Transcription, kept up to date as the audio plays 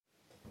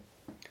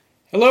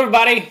Hello,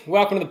 everybody.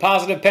 Welcome to the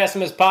Positive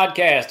Pessimist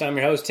Podcast. I'm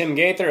your host, Tim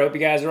Gaither. Hope you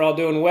guys are all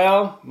doing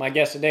well. My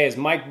guest today is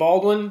Mike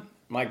Baldwin.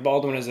 Mike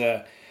Baldwin is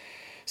a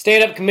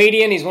stand-up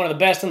comedian. He's one of the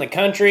best in the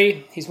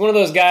country. He's one of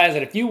those guys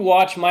that if you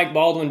watch Mike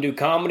Baldwin do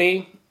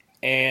comedy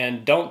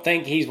and don't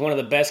think he's one of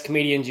the best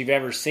comedians you've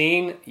ever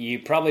seen, you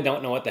probably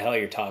don't know what the hell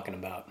you're talking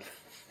about.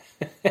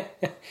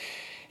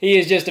 He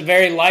is just a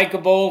very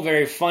likable,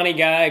 very funny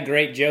guy,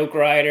 great joke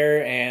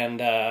writer,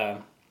 and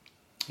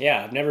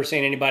I've never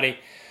seen anybody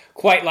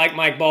quite like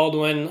Mike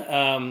Baldwin.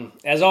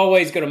 As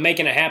always, go to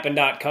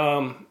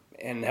makingithappen.com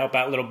and help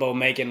out little Bo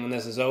Macon when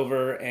this is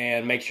over,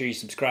 and make sure you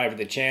subscribe to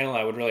the channel.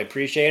 I would really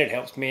appreciate it. It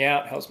helps me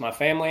out, helps my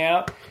family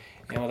out.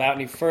 And without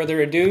any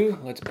further ado,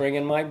 let's bring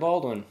in Mike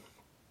Baldwin.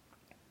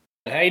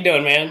 How you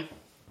doing, man?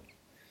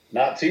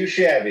 Not too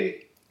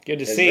shabby. Good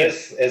to see you.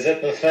 Is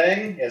it the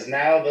thing? Is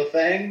now the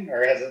thing?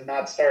 Or has it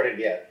not started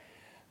yet?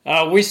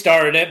 We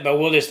started it, but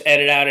we'll just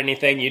edit out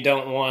anything you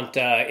don't want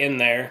in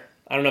there.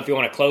 I don't know if you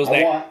want to close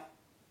that.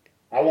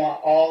 I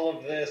want all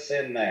of this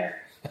in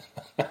there.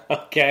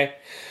 Okay.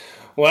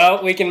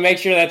 Well, we can make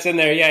sure that's in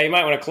there. Yeah, you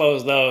might want to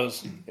close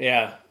those.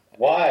 Yeah.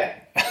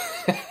 Why?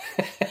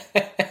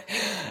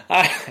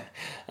 I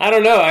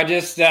don't know.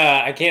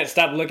 I can't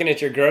stop looking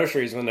at your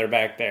groceries when they're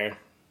back there.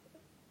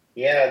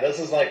 Yeah, this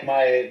is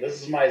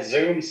my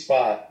Zoom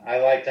spot. I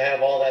like to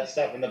have all that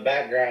stuff in the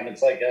background.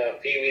 It's like a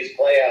Pee-wee's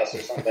Playhouse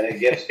or something. It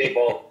gives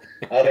people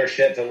other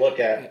shit to look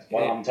at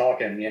while I'm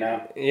talking, you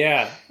know?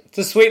 Yeah. It's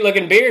a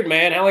sweet-looking beard,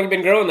 man. How long have you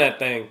been growing that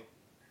thing?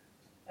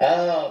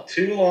 Oh,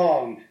 too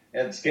long. I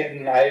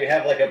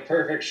have like a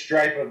perfect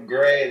stripe of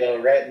gray,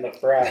 though, right in the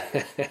front.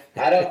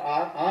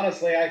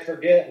 Honestly, I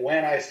forget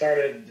when I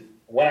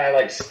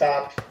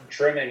stopped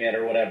trimming it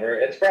or whatever.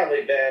 It's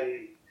probably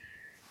been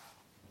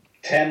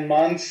 10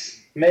 months,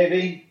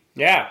 maybe.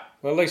 Yeah,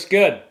 well, it looks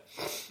good.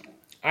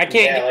 I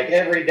can't. Yeah, like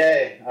every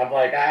day, I'm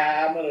like,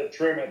 I'm going to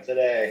trim it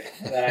today.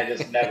 And then I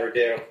just never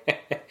do.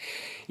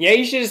 Yeah,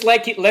 you should just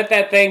let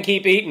that thing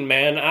keep eating,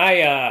 man.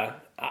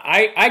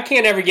 I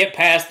can't ever get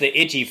past the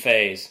itchy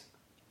phase.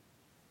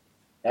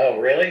 Oh,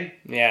 really?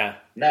 Yeah.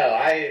 No,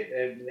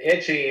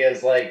 itchy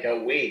is like a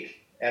week.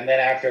 And then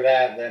after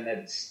that, then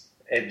it's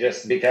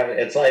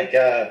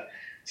the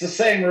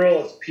same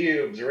rule as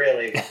pubes,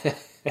 really.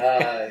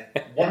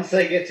 Once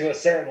they get to a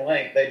certain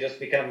length, they just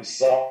become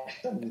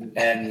soft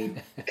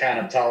and kind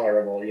of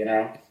tolerable, you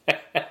know?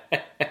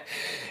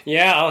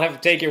 Yeah, I'll have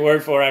to take your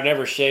word for it. I've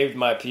never shaved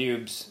my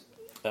pubes.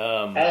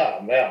 Oh,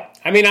 well.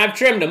 I mean, I've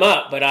trimmed them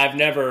up, but I've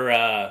never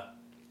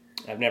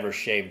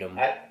shaved them.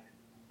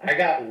 I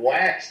got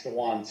waxed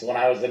once when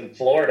I was in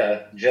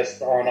Florida,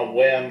 just on a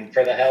whim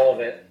for the hell of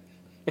it.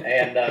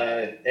 And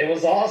it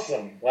was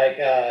awesome. Like,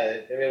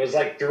 it was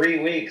like 3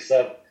 weeks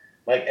of,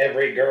 like,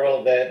 every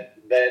girl that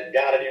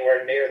got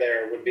anywhere near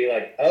there would be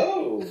like,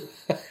 oh.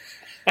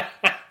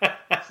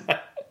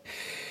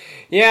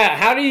 Yeah,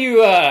 how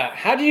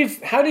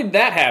did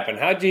that happen?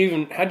 How'd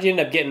you end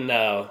up getting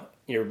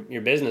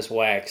your business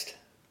waxed?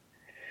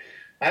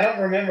 I don't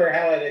remember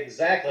how it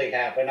exactly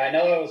happened. I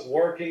know I was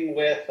working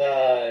with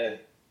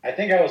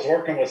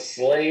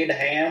Slade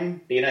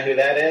Ham. Do you know who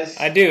that is?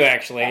 I do,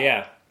 actually,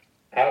 yeah.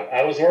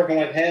 I was working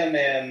with him,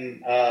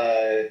 and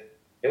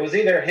it was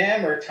either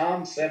him or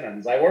Tom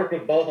Simmons. I worked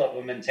with both of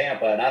them in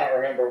Tampa, and I don't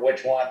remember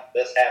which one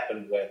this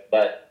happened with.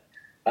 But,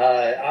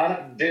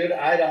 dude,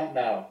 I don't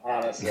know,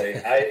 honestly.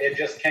 It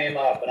just came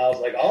up, and I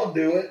was like, I'll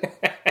do it.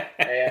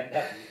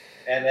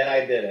 And then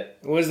I did it.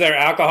 Was there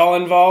alcohol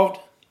involved?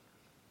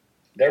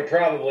 There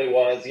probably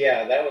was,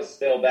 yeah. That was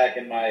still back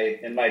in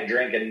my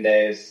drinking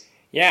days.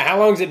 Yeah, how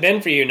long's it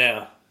been for you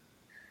now?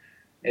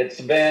 It's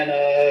been,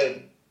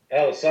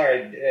 oh,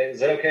 sorry.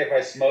 Is it okay if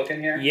I smoke in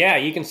here? Yeah,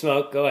 you can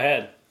smoke. Go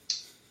ahead.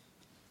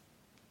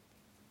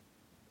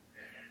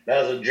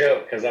 That was a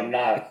joke, because I'm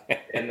not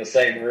in the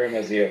same room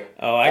as you.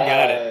 Oh, I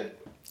got it.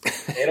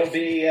 It'll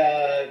be,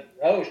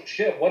 oh,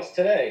 shit, what's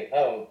today?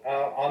 Oh,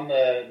 on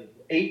the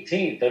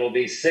 18th, it'll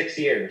be 6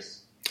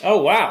 years.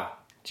 Oh, wow.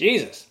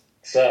 Jesus.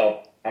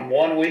 So, I'm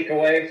 1 week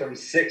away from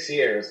 6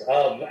 years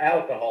of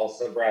alcohol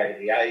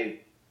sobriety.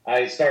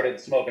 I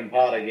started smoking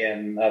pot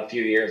again a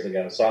few years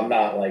ago, so I'm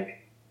not like,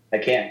 I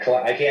can't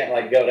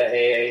like go to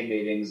AA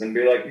meetings and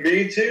be like,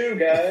 me too,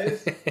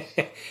 guys.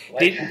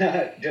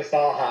 Just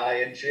all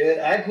high and shit.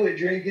 I quit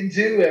drinking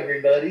too,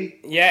 everybody.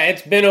 Yeah,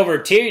 it's been over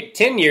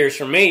 10 years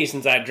for me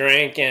since I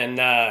drank, and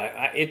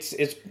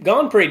it's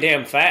gone pretty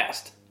damn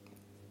fast.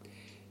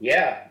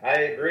 Yeah, I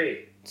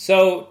agree.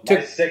 So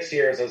my 6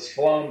 years has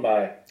flown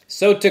by.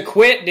 So to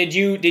quit, did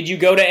you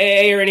go to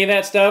AA or any of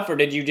that stuff, or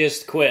did you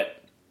just quit?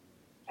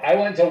 I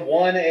went to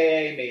one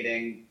AA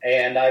meeting,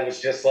 and I was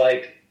just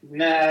like,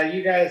 nah,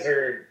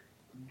 you're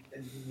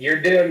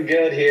doing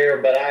good here,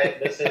 but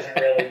this isn't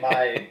really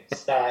my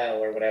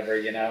style or whatever,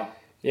 you know?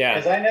 Yeah.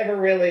 Because I never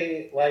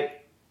really,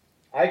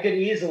 I could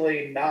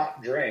easily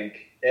not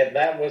drink, and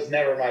that was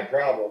never my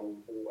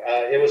problem.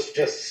 It was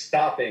just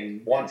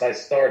stopping once I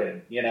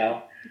started, you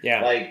know?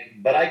 Yeah.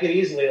 But I could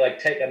easily,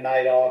 take a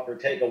night off or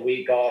take a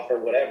week off or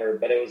whatever,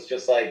 but it was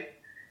just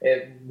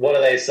what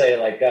do they say?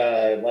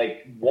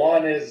 Like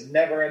one is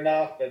never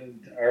enough,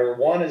 or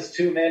one is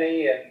too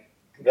many, and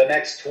the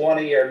next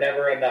 20 are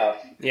never enough.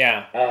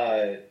 Yeah.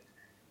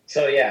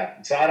 So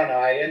I don't know.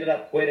 I ended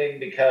up quitting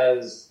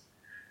because,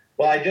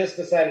 well, I just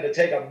decided to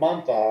take a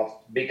month off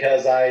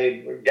because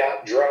I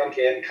got drunk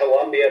in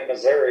Columbia,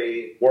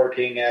 Missouri,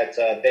 working at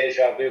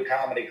Deja Vu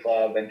Comedy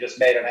Club, and just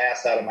made an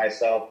ass out of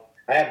myself.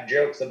 I have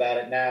jokes about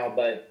it now,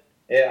 but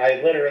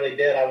I literally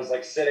did. I was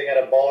like sitting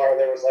at a bar.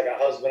 There was like a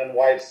husband and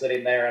wife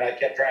sitting there, and I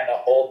kept trying to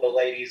hold the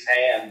lady's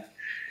hand.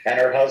 And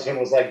her husband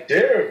was like,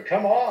 dude,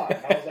 come on.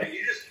 I was like,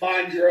 you just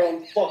mind your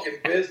own fucking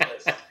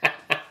business.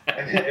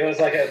 And it was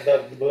like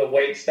the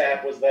wait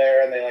staff was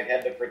there, and they like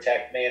had to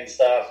protect me and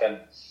stuff. And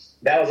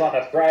that was on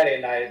a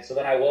Friday night. So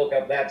then I woke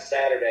up that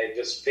Saturday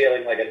just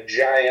feeling like a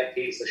giant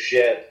piece of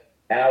shit.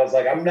 And I was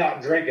like, I'm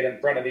not drinking in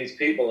front of these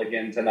people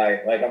again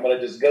tonight. Like, I'm going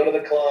to just go to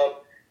the club,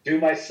 do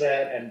my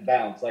set, and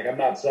bounce. Like, I'm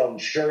not selling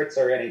shirts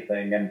or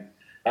anything. And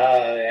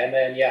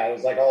then, yeah, I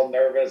was like all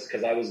nervous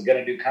because I was going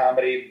to do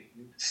comedy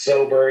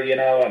sober, you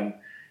know,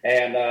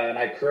 and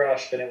I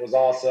crushed, and it was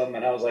awesome.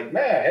 And I was like,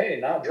 man, hey,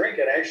 not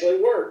drinking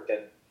actually worked.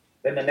 And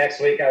then the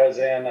next week I was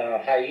in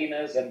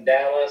Hyenas in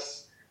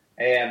Dallas,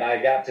 and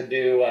I got to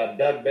do,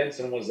 Doug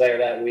Benson was there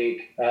that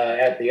week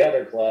at the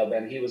other club,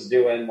 and he was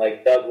doing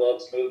like Doug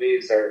Loves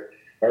Movies or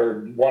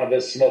one of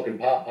his Smoking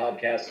Pot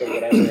podcasts or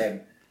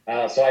whatever.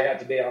 And so I got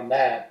to be on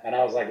that, and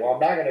I was like, well, I'm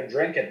not going to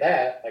drink at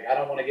that. Like, I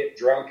don't want to get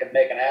drunk and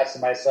make an ass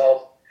of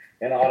myself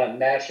and on a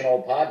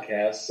national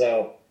podcast.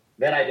 So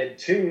then I did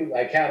two.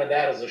 I counted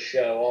that as a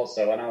show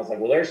also, and I was like,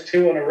 well, there's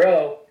two in a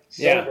row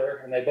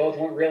sober, and they both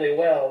went really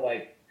well.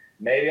 Like,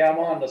 maybe I'm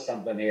on to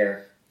something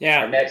here.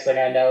 Yeah. And next thing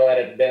I know, it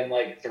had been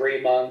like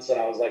 3 months, and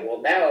I was like,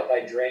 well, now if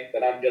I drink,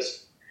 then I'm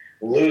just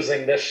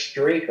losing this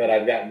streak that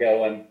I've got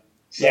going.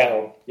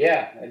 So,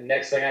 yeah, and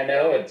next thing I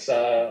know, it's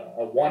a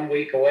 1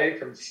 week away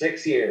from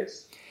 6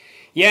 years.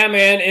 Yeah,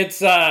 man,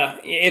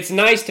 it's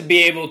nice to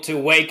be able to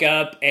wake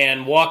up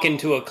and walk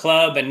into a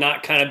club and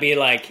not kind of be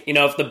like, you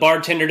know, if the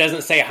bartender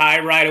doesn't say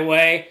hi right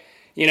away,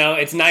 you know,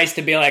 it's nice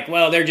to be like,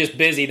 well, they're just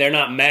busy. They're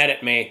not mad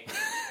at me.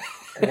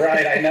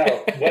 Right, I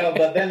know. Well,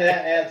 but then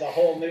that adds a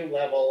whole new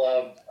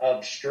level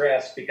of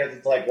stress because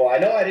it's like, well, I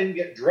know I didn't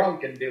get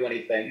drunk and do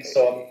anything,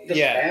 so I'm just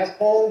an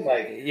asshole.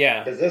 Like,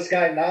 does this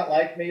guy not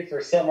like me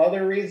for some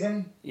other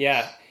reason?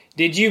 Yeah.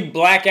 Did you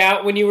black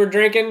out when you were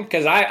drinking?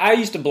 Because I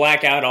used to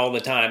black out all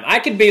the time. I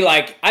could be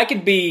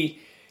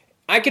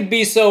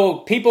so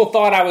people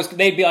thought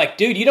they'd be like,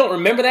 dude, you don't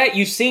remember that?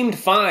 You seemed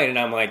fine. And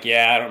I'm like,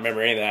 yeah, I don't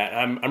remember any of that.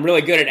 I'm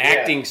really good at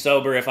acting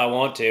sober if I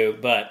want to,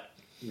 but...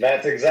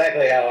 That's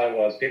exactly how I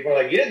was. People were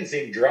like, you didn't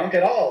seem drunk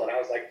at all. And I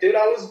was like, dude,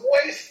 I was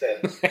wasted.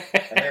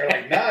 And they were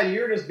like, nah,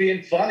 you were just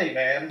being funny,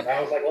 man. And I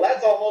was like, well,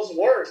 that's almost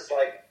worse.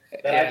 Like,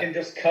 that I can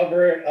just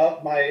cover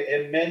up my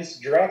immense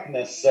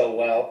drunkenness so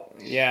well.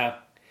 Yeah.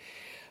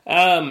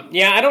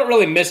 I don't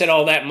really miss it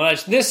all that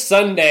much. This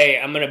Sunday,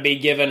 I'm going to be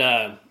giving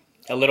a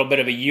little bit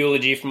of a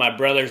eulogy for my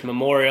brother's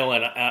memorial.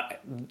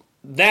 And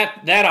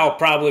that I'll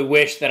probably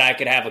wish that I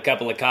could have a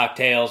couple of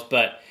cocktails,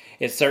 but...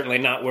 it's certainly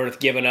not worth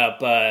giving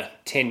up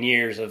 10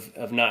 years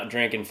of not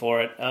drinking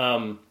for it.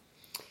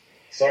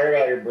 Sorry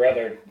about your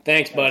brother.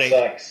 Thanks, buddy.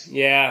 That sucks.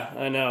 Yeah,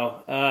 I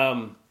know.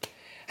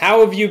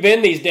 How have you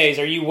been these days?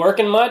 Are you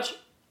working much?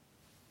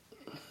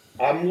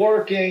 I'm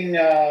working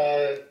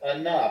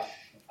enough.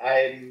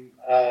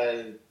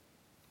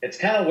 It's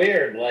kind of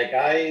weird. Like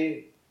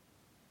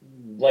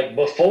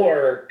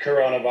before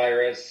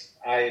coronavirus,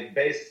 I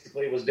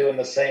basically was doing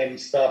the same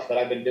stuff that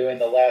I've been doing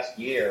the last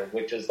year,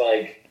 which is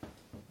like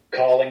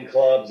calling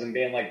clubs and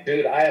being like,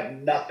 dude, I have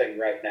nothing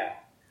right now.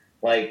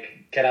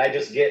 Like, can I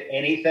just get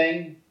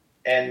anything?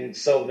 And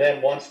so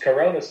then once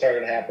Corona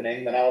started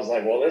happening, then I was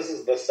like, well, this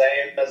is the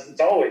same as it's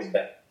always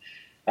been.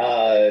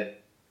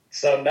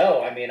 So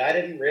no, I mean, I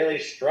didn't really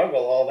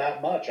struggle all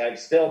that much. I've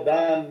still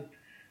done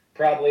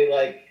probably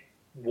like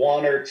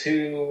 1 or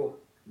 2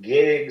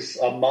 gigs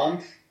a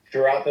month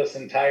throughout this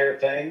entire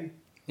thing.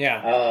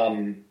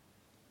 Yeah.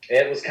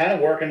 It was kind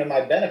of working to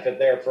my benefit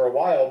there for a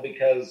while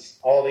because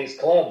all these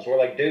clubs were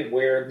like, dude,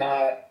 we're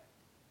not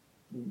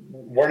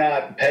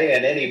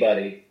paying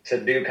anybody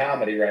to do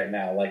comedy right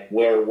now. Like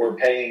we're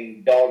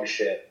paying dog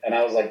shit. And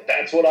I was like,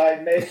 that's what I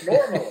make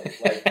normally.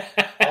 Like,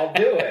 I'll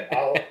do it.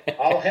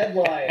 I'll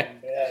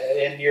headline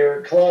in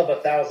your club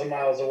 1,000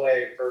 miles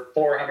away for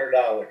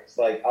 $400.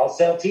 Like, I'll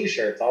sell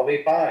t-shirts. I'll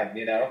be fine,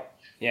 you know?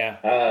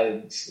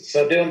 Yeah.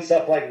 So doing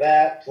stuff like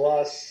that,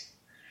 plus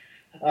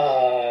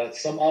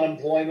some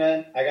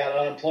unemployment. I got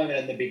unemployment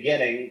in the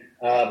beginning,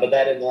 but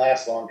that didn't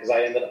last long because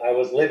I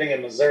was living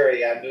in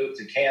Missouri. I moved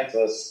to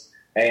Kansas,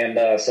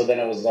 and so then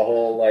it was the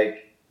whole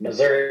like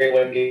Missouri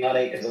wouldn't give me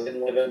money because I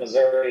didn't live in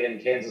Missouri,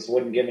 and Kansas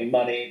wouldn't give me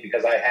money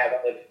because I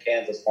haven't lived in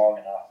Kansas long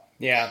enough.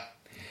 Yeah.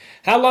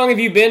 How long have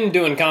you been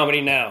doing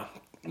comedy now?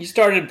 You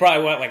started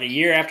probably like a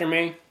year after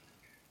me?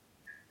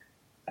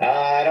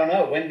 I don't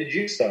know. When did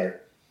you start?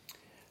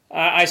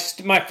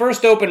 My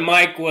first open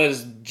mic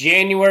was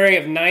January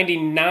of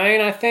 '99,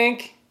 I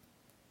think.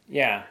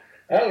 Yeah.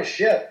 Oh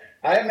shit!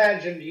 I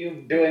imagined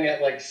you doing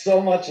it like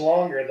so much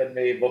longer than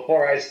me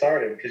before I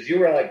started, because you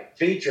were like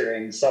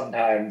featuring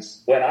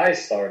sometimes when I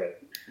started.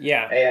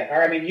 Yeah. And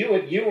or, I mean, you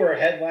were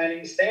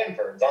headlining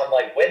Stanford's on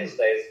like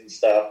Wednesdays and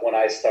stuff when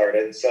I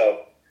started.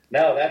 So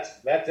no, that's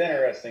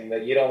interesting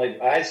that you'd only.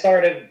 I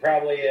started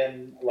probably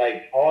in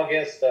like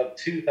August of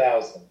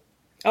 2000.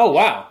 Oh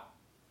wow.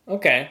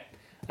 Okay.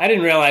 I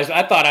didn't realize.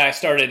 I thought I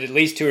started at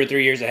least 2 or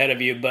 3 years ahead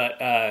of you,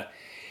 but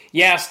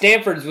yeah,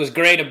 Stanford's was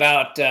great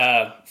about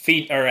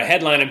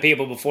headlining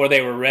people before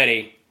they were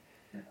ready.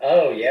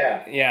 Oh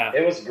yeah, Yeah.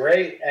 It was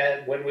great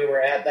when we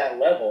were at that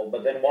level,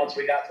 but then once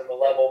we got to the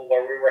level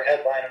where we were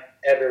headlining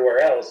everywhere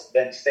else,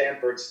 then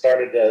Stanford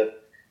started to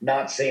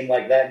not seem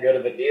like that good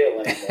of a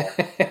deal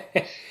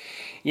anymore.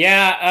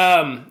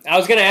 Yeah, I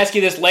was going to ask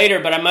you this later,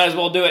 but I might as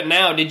well do it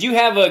now. Did you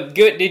have a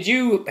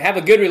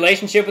good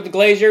relationship with the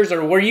Glazers,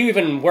 or were you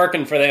even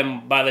working for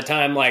them by the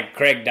time like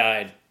Craig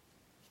died?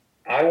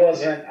 I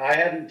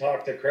hadn't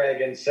talked to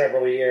Craig in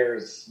several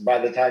years by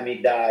the time he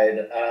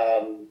died.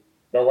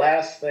 The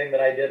last thing that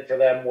I did for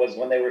them was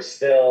when they were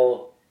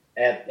still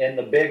in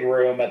the big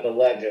room at the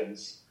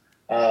Legends,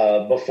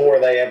 before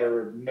they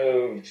ever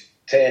moved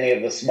to any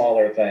of the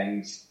smaller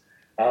things.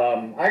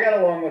 I got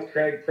along with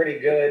Craig pretty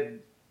good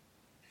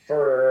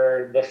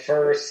for the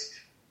first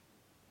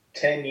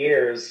 10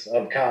 years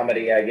of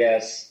comedy, I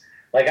guess.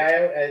 Like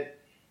I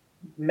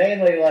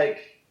mainly, like,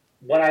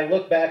 when I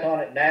look back on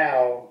it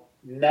now,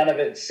 none of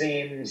it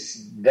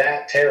seems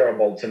that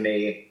terrible to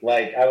me.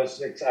 Like I was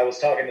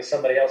talking to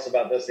somebody else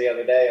about this the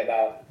other day,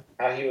 about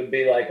how he would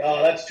be like,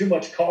 "Oh, that's too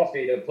much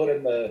coffee to put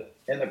in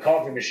the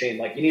coffee machine.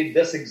 Like you need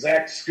this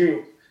exact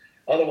scoop,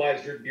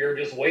 otherwise you're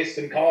just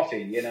wasting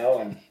coffee, you know."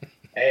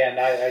 And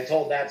I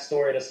told that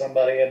story to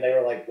somebody, and they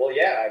were like, "Well,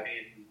 yeah, I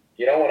mean,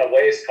 you don't want to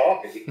waste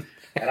coffee."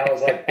 And I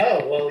was like,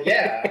 "Oh, well,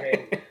 yeah, I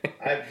mean,"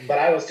 but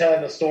I was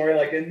telling the story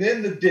like, and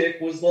then the dick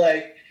was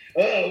like,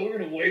 "Oh, we're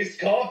going to waste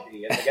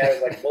coffee." And the guy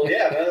was like, "Well,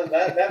 yeah,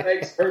 that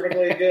makes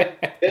perfectly good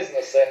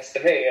business sense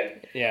to me."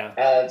 And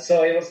yeah.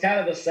 So it was kind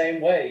of the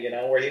same way, you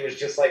know, where he was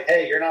just like,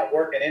 "Hey, you're not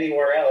working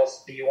anywhere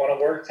else. Do you want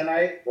to work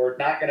tonight? We're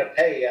not going to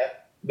pay you,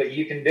 but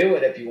you can do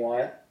it if you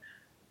want."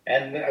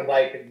 And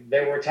like,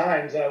 there were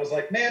times that I was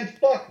like, "Man,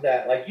 fuck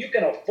that. Like, you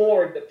can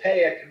afford to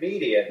pay a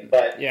comedian."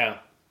 But yeah,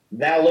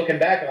 now looking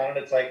back on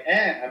it, it's like,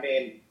 I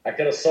mean, I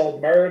could have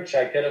sold merch.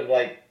 I could have,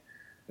 like,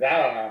 I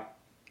don't know.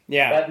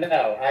 Yeah. But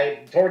no,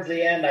 towards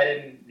the end, I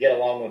didn't get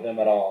along with him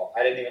at all.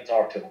 I didn't even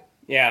talk to him.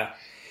 Yeah.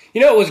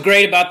 You know what was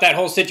great about that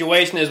whole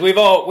situation is we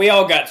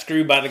all got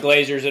screwed by the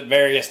Glazers at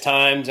various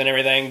times and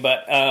everything,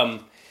 but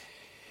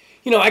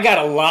you know, I got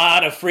a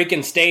lot of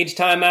freaking stage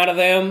time out of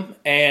them,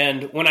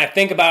 and when I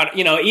think about,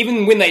 you know,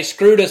 even when they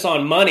screwed us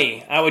on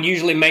money, I would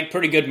usually make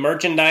pretty good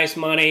merchandise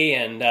money,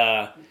 and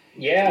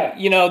yeah,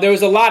 you know, there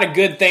was a lot of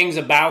good things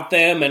about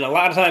them, and a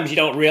lot of times you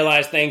don't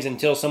realize things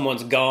until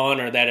someone's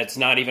gone or that it's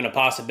not even a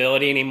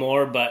possibility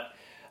anymore. But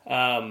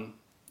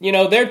you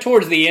know, there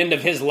towards the end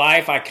of his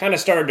life, I kind of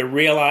started to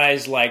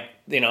realize, like,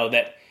 you know,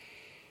 that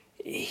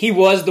he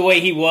was the way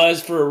he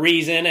was for a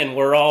reason, and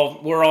we're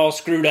all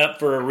screwed up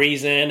for a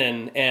reason,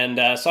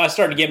 and so I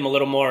started to give him a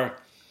little more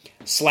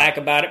slack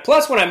about it.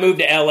 Plus, when I moved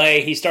to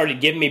LA, he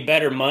started giving me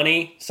better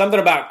money. Something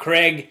about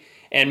Craig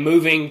and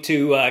moving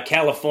to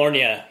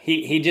California,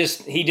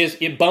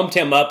 it bumped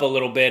him up a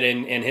little bit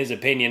in his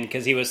opinion,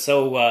 because he was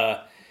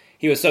so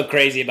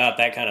crazy about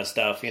that kind of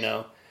stuff, you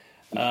know.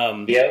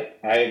 Yep,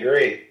 I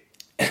agree.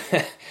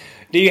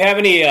 Do you have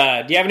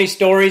any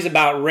stories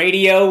about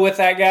radio with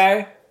that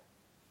guy?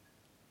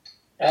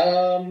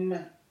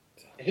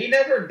 He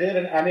never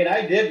did. I mean,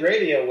 I did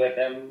radio with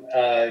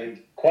him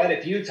quite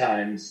a few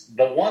times.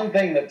 The one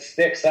thing that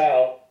sticks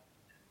out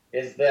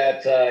is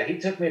that he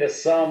took me to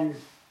some,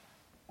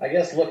 I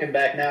guess looking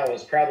back now, it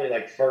was probably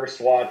like First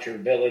Watch or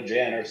Village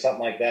Inn or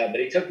something like that.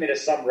 But he took me to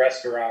some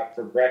restaurant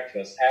for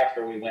breakfast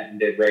after we went and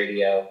did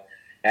radio.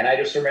 And I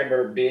just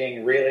remember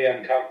being really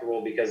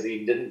uncomfortable because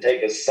he didn't take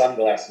his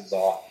sunglasses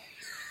off.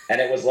 And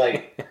it was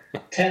like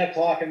 10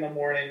 o'clock in the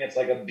morning. It's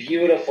like a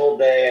beautiful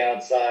day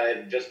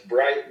outside, just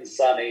bright and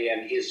sunny.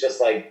 And he's just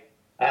like,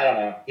 I don't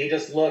know. He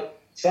just looked,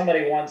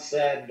 somebody once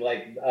said,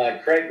 like,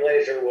 Craig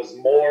Glazer was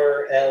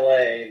more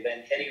L.A.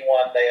 than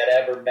anyone they had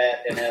ever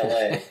met in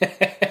L.A.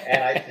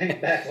 And I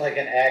think that's like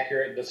an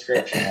accurate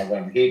description of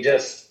him. He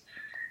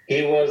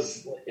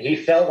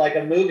felt like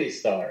a movie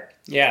star.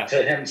 Yeah.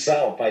 To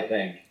himself, I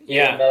think.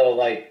 Yeah. Even though,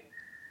 like,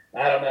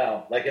 I don't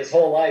know, like his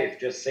whole life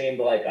just seemed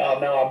like, oh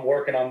no, I'm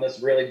working on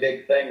this really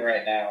big thing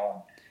right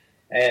now.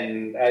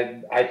 And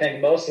I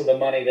think most of the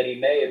money that he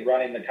made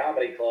running the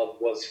comedy club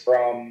was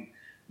from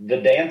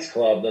the dance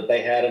club that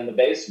they had in the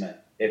basement.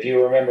 If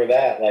you remember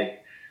that,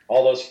 like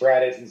all those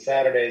Fridays and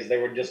Saturdays,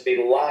 there would just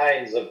be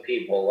lines of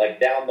people like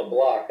down the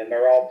block, and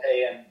they're all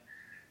paying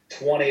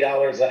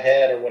 $20 a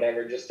head or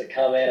whatever just to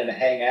come in and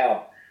hang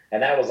out.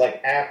 And that was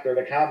like after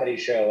the comedy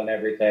show and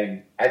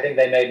everything. I think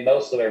they made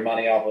most of their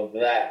money off of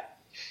that.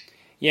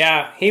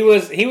 Yeah, he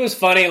was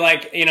funny.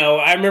 Like, you know,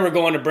 I remember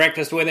going to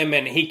breakfast with him,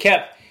 and he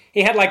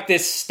had like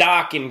this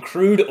stock in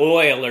crude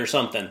oil or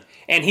something,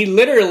 And he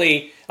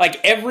literally, like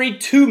every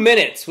 2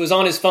 minutes, was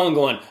on his phone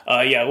going,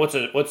 yeah, what's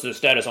the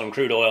status on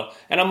crude oil?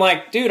 And I'm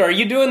like, dude, are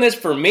you doing this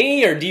for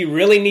me, or do you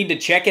really need to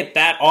check it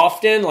that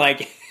often?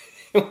 Like,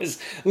 it was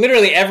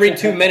literally every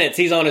 2 minutes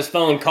he's on his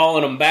phone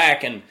calling him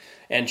back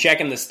and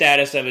checking the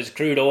status of his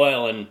crude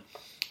oil. And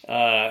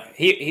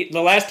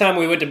the last time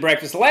we went to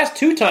breakfast, the last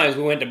 2 times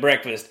we went to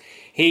breakfast,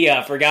 he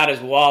forgot his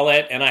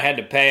wallet and I had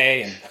to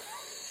pay.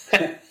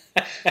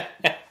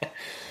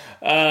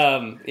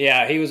 And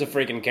yeah, he was a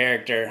freaking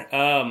character.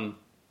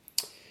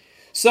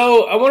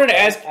 So I wanted to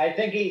ask. I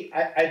think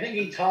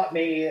he taught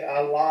me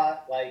a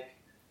lot. Like,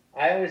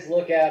 I always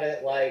look at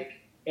it like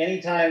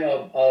anytime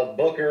a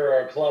booker or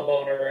a club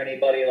owner or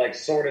anybody like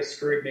sort of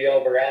screwed me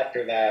over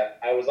after that,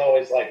 I was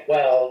always like,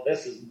 well,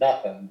 this is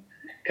nothing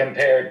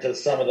compared to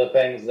some of the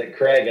things that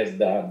Craig has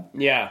done.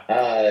 Yeah.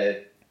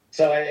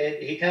 So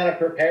he kind of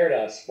prepared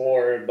us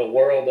for the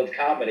world of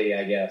comedy,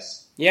 I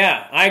guess.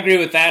 Yeah, I agree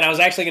with that. I was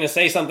actually going to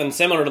say something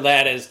similar to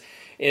that. Is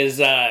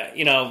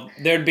you know,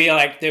 they'd be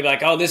like,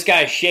 oh, this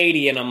guy's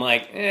shady, and I'm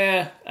like,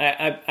 I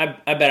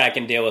bet I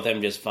can deal with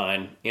him just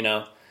fine, you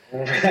know.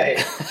 Right.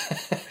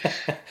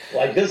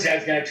 Like, this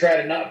guy's going to try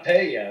to not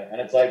pay you, and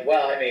it's like,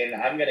 well, I mean,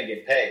 I'm going to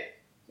get paid.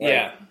 Like,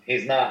 yeah.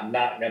 He's not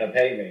going to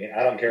pay me.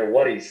 I don't care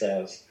what he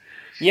says.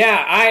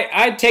 Yeah,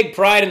 I take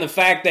pride in the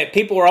fact that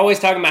people were always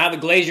talking about how the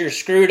Glazers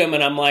screwed them,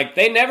 and I'm like,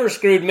 they never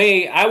screwed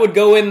me. I would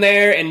go in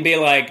there and be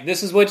like,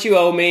 this is what you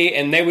owe me,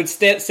 and they would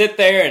sit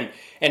there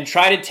and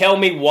try to tell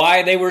me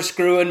why they were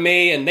screwing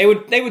me, and they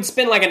would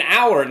spend like an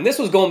hour, and this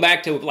was going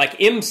back to like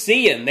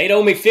MCing. They'd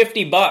owe me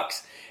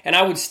 $50, and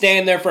I would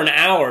stand there for an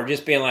hour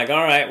just being like,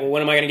 all right, well,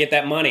 when am I going to get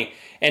that money?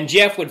 And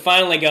Jeff would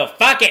finally go,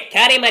 fuck it,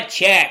 cut him a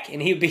check.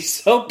 And he would be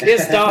so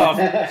pissed off.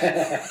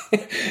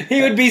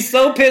 He would be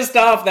so pissed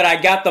off that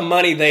I got the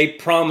money they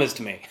promised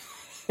me.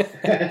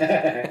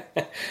 Yeah,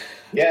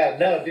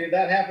 no, dude,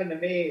 that happened to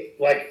me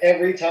like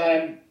every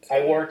time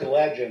I worked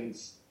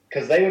Legends,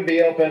 because they would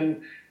be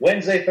open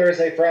Wednesday,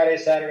 Thursday, Friday,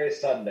 Saturday,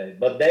 Sunday,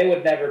 but they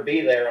would never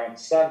be there on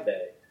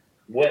Sunday,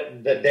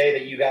 the day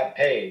that you got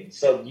paid.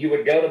 So you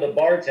would go to the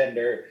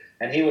bartender,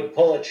 and he would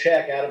pull a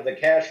check out of the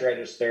cash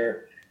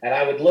register, and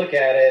I would look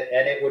at it,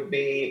 and it would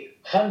be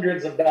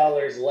hundreds of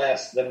dollars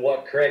less than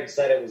what Craig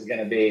said it was going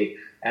to be.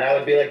 And I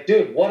would be like,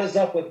 dude, what is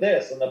up with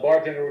this? And the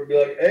bartender would be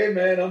like, hey,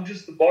 man, I'm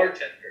just the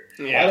bartender.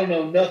 Yeah. I don't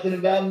know nothing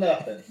about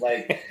nothing.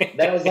 Like,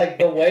 that was like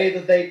the way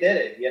that they did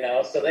it, you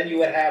know? So then you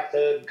would have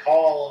to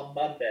call on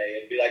Monday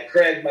and be like,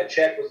 Craig, my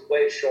check was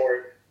way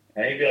short.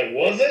 And he'd be like,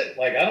 was it?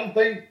 Like, I don't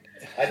think...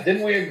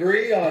 didn't we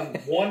agree on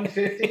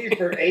 $150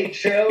 for 8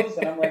 shows?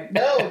 And I'm like,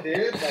 no,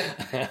 dude,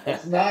 like,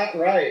 that's not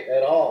right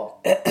at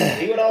all.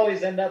 He would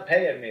always end up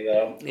paying me,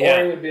 though.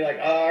 Yeah. Or he would be like,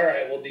 oh, all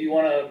right, well, do you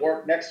want to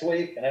work next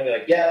week? And I'd be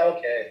like, yeah,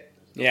 okay.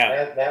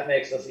 Yeah. That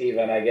makes us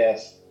even, I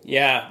guess.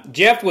 Yeah.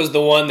 Jeff was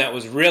the one that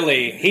was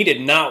really, he did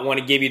not want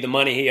to give you the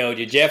money he owed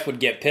you. Jeff would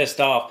get pissed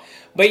off.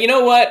 But you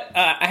know what?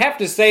 I have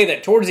to say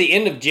that towards the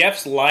end of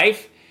Jeff's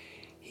life,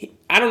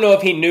 I don't know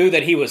if he knew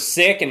that he was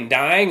sick and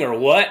dying or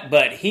what,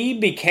 but he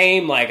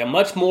became like a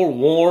much more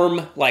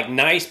warm, like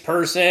nice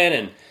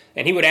person,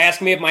 and he would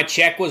ask me if my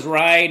check was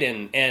right,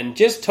 and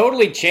just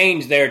totally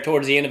changed there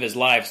towards the end of his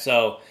life.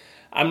 So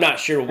I'm not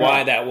sure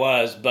why that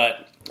was,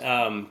 but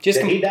just...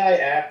 Did he die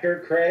after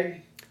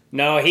Craig?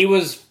 No, it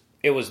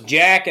was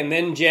Jack and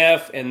then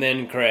Jeff and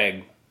then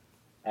Craig.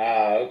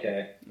 Ah,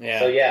 okay. Yeah.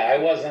 So yeah,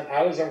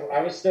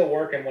 I was still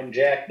working when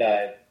Jack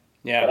died.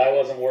 Yeah. But I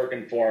wasn't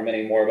working for him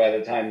anymore by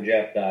the time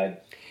Jeff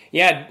died.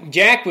 Yeah,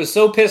 Jack was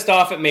so pissed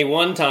off at me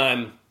one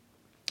time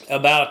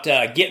about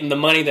getting the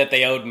money that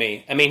they owed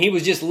me. I mean, he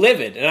was just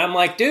livid. And I'm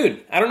like,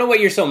 dude, I don't know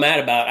what you're so mad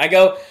about. I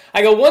go,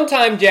 one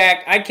time,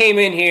 Jack, I came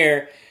in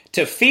here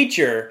to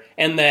feature,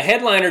 and the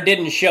headliner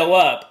didn't show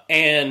up,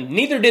 and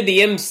neither did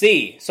the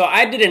MC. So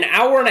I did an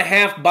hour and a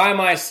half by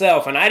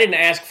myself, and I didn't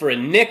ask for a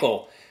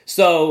nickel.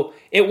 So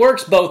it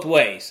works both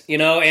ways, you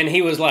know? And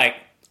he was like,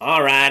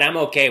 all right, I'm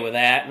okay with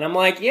that. And I'm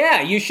like,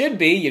 yeah, you should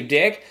be, you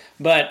dick.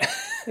 But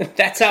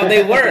that's how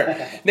they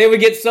were. They would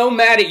get so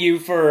mad at you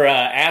for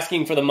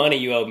asking for the money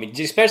you owed me.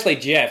 Especially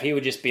Jeff. He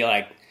would just be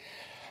like,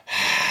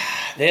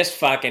 this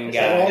fucking guy.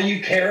 Is that all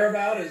you care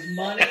about is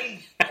money?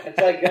 It's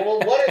like, well,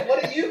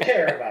 what do you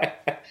care about?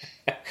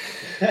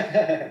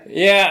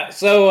 Yeah,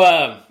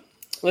 so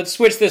let's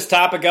switch this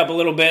topic up a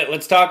little bit.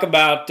 Let's talk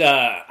about,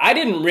 I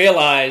didn't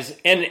realize,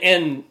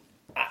 and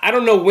I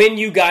don't know when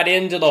you got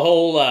into the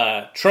whole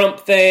Trump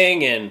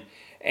thing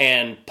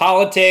and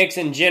politics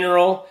in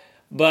general,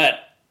 but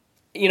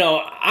you know,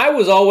 I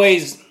was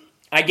always,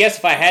 I guess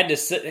if I had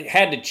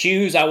to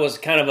choose, I was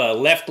kind of a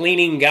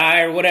left-leaning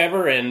guy or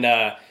whatever,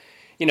 and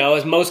you know,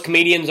 as most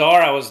comedians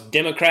are, I was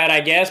Democrat,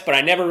 I guess, but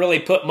I never really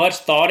put much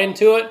thought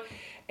into it.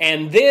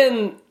 And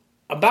then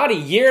about a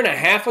year and a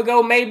half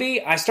ago,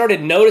 maybe, I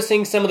started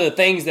noticing some of the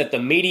things that the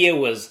media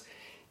was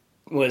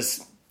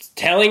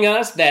telling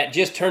us that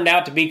just turned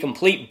out to be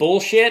complete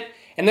bullshit.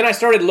 And then I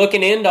started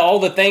looking into all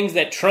the things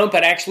that Trump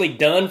had actually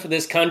done for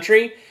this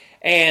country.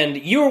 And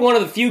you were one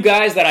of the few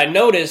guys that I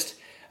noticed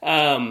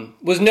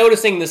was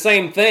noticing the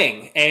same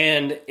thing.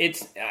 And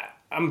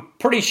I'm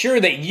pretty sure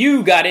that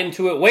you got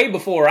into it way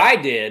before I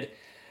did.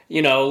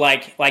 You know,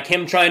 like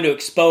him trying to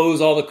expose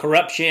all the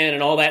corruption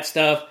and all that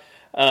stuff.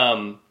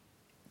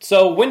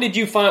 So when did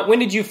you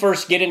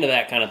first get into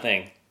that kind of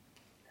thing?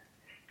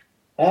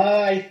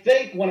 I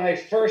think when I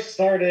first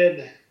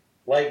started,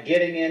 like,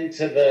 getting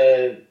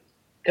into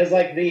because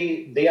like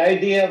the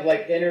idea of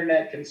like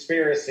internet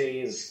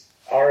conspiracies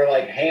are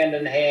like hand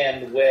in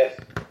hand with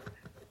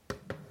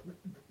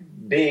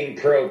being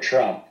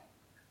pro-Trump.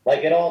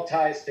 Like, it all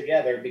ties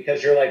together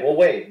because you're like, well,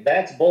 wait,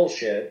 that's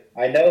bullshit.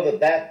 I know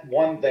that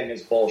one thing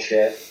is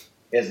bullshit.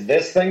 Is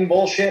this thing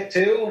bullshit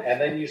too? And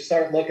then you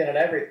start looking at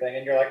everything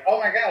and you're like, oh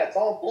my God, it's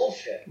all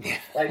bullshit.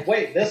 Like,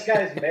 wait, this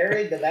guy's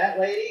married to that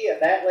lady and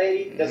that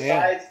lady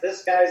decides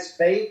this guy's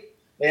fate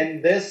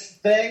in this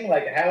thing?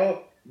 Like,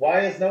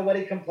 why is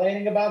nobody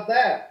complaining about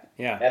that?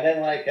 Yeah. And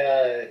then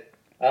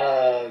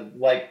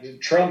like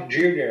Trump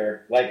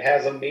Jr. like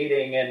has a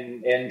meeting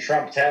in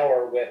Trump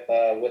Tower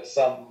with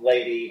some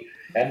lady,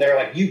 and they're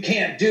like, you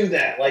can't do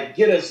that. Like,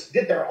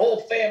 get their whole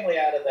family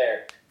out of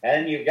there.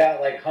 And you've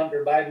got like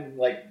Hunter Biden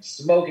like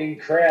smoking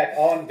crack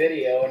on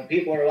video, and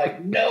people are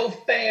like, no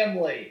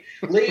family,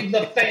 leave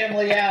the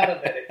family out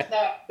of it. It's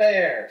not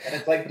fair. And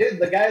it's like, dude,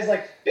 the guy's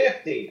like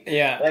 50.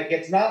 Yeah. Like,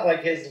 it's not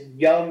like his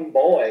young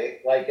boy.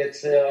 Like,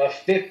 it's a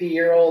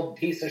 50-year-old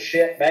piece of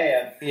shit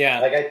man. Yeah.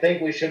 Like, I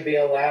think we should be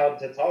allowed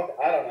to talk.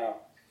 I don't know.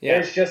 Yeah.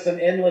 There's just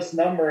an endless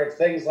number of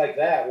things like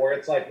that where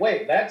it's like,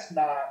 wait, that's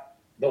not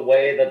the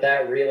way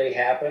that really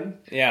happened.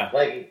 Yeah.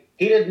 Like,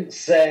 he didn't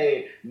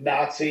say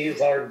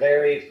Nazis are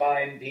very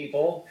fine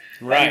people.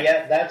 Right. And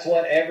yet that's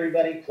what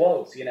everybody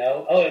quotes, you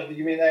know? Oh,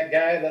 you mean that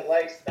guy that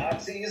likes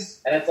Nazis?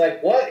 And it's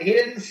like, what? He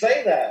didn't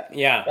say that.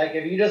 Yeah. Like,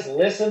 if you just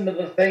listen to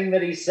the thing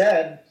that he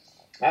said,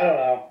 I don't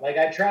know. Like,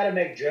 I try to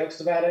make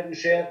jokes about it and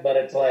shit, but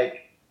it's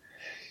like,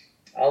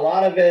 a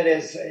lot of it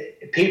is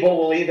people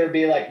will either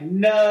be like,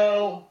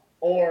 no,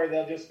 or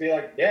they'll just be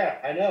like, yeah,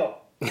 I know.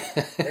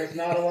 There's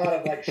not a lot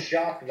of like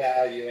shock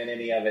value in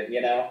any of it,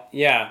 you know?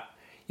 Yeah.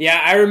 Yeah,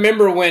 I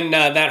remember when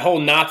that whole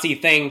Nazi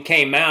thing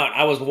came out,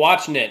 I was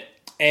watching it,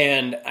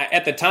 and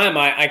at the time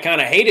I kind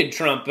of hated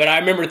Trump, but I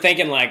remember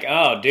thinking like,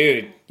 oh,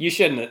 dude, you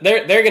shouldn't.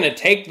 They're going to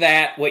take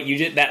what you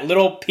did, that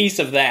little piece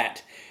of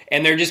that,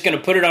 and they're just going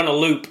to put it on a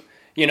loop,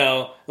 you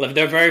know,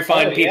 they're very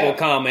fine people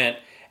comment.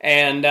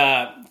 And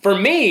for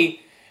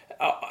me,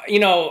 you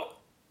know,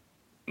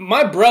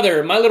 my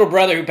little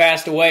brother who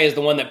passed away is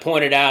the one that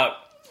pointed out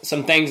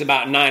some things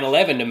about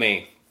 9/11 to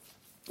me.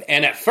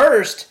 And at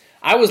first,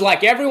 I was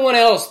like everyone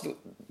else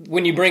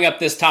when you bring up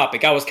this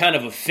topic. I was kind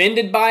of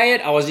offended by it.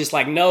 I was just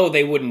like, no,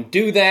 they wouldn't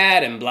do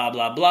that and blah,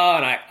 blah, blah.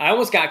 And I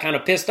almost got kind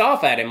of pissed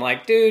off at him,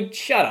 like, dude,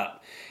 shut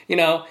up, you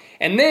know.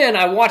 And then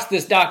I watched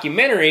this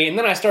documentary, and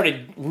then I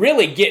started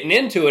really getting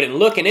into it and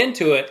looking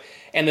into it.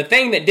 And the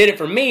thing that did it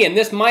for me, and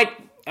this might,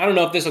 I don't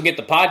know if this will get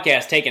the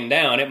podcast taken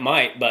down, it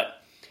might,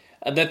 but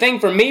the thing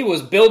for me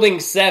was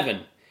Building 7.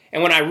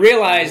 And when I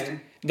realized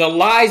the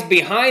lies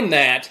behind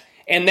that,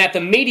 and that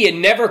the media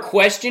never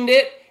questioned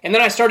it, and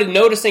then I started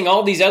noticing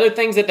all these other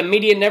things that the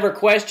media never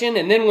questioned,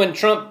 and then when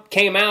Trump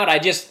came out, I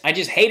just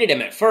hated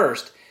him at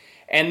first.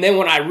 And then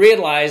when I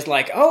realized,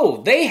 like,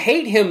 oh, they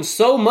hate him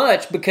so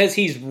much because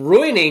he's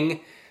ruining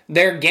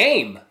their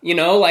game. You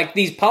know, like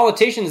these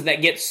politicians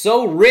that get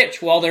so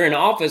rich while they're in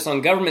office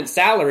on government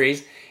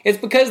salaries, it's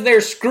because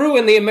they're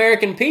screwing the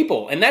American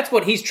people. And that's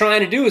what he's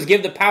trying to do, is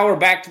give the power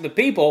back to the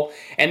people.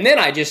 And then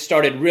I just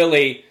started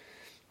really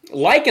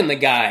liking the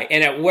guy.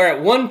 And at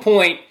one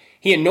point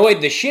he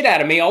annoyed the shit out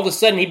of me, all of a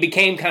sudden he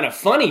became kind of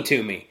funny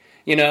to me,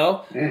 you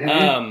know?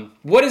 Mm-hmm.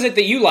 What is it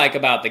that you like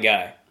about the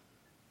guy?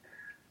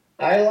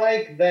 I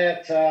like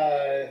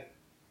that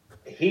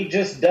he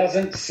just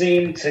doesn't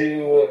seem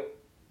to,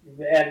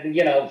 and,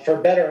 you know, for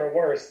better or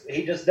worse,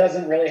 he just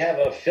doesn't really have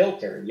a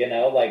filter, you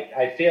know? Like,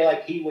 I feel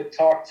like he would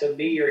talk to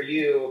me or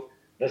you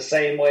the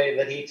same way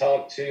that he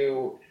talked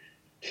to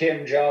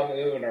Kim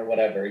Jong-un or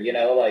whatever, you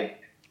know?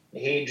 Like,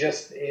 he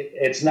just,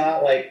 it's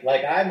not like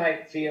I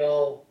might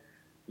feel,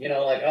 you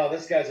know, like, oh,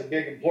 this guy's a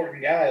big,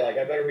 important guy. Like,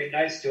 I better be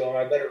nice to him.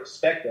 I better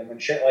respect him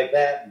and shit like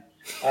that.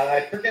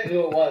 I forget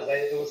who it was.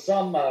 It was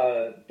some,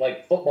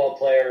 like, football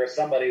player or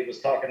somebody was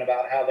talking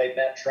about how they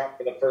met Trump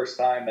for the first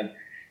time. And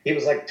he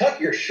was like, tuck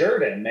your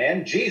shirt in,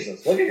 man.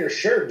 Jesus, look at your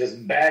shirt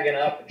just bagging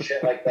up and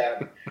shit like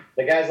that.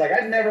 The guy's like,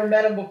 I've never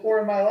met him before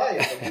in my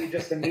life. And he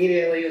just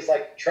immediately was,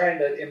 like, trying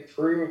to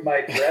improve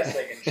my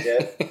dressing and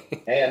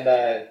shit.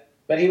 And,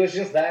 but he was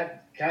just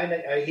that kind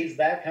of, he's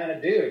that kind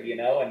of dude, you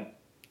know?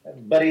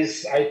 But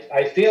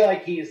I feel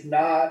like he's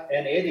not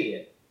an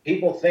idiot.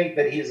 People think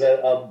that he's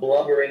a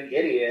blubbering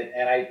idiot,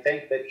 and I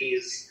think that he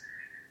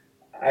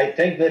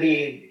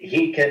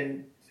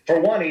can, for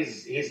one,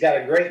 he's got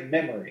a great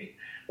memory.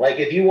 Like,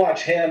 if you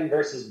watch him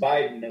versus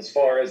Biden as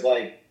far as,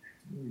 like,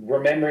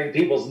 remembering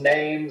people's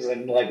names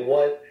and, like,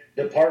 what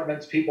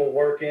departments people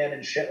work in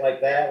and shit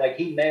like that, like,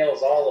 he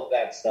nails all of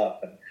that stuff.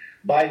 And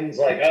Biden's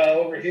like,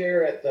 oh, over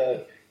here at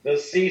the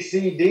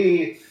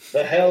CCD,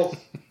 the health,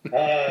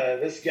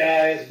 this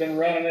guy has been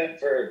running it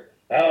for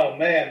oh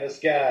man, this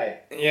guy.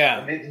 Yeah.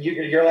 I mean,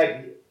 you're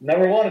like,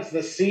 number one, it's the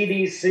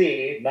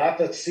CDC, not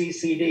the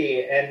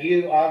CCD, and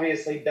you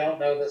obviously don't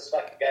know this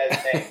fucking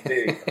guy's name,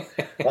 dude.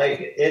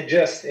 Like,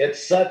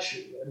 it's such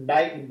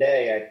night and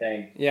day, I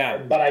think. Yeah.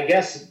 But I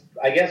guess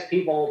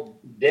people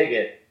dig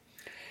it.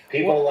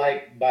 People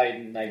like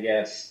Biden, I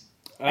guess.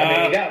 I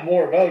mean, he got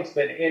more votes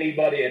than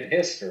anybody in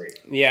history.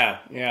 Yeah.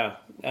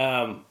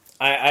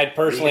 I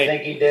personally... Do you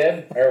think he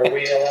did? Or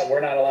we're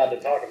not allowed to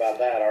talk about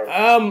that, are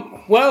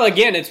we? Well,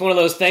 again, it's one of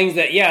those things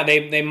that, yeah,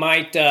 they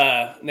might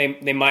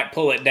they might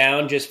pull it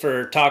down just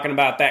for talking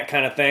about that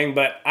kind of thing.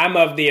 But I'm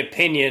of the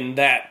opinion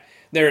that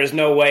there is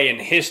no way in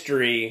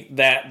history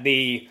that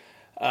the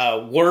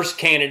worst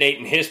candidate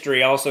in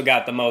history also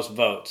got the most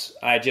votes.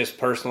 I just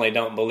personally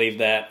don't believe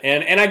that.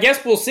 And I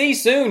guess we'll see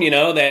soon,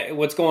 that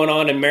what's going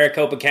on in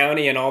Maricopa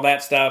County and all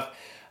that stuff.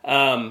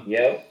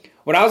 Yep.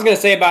 What I was going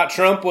to say about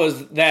Trump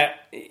was that,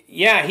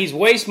 yeah, he's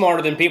way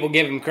smarter than people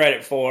give him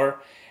credit for,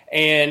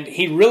 and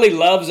he really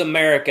loves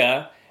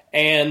America,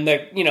 and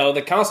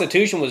the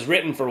Constitution was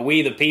written for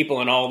we the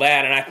people and all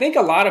that, and I think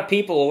a lot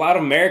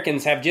of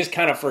Americans have just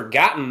kind of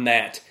forgotten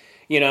that,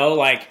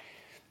 like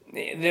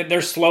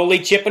they're slowly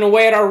chipping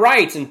away at our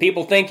rights, and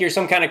people think you're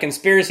some kind of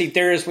conspiracy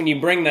theorist when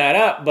you bring that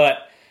up,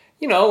 but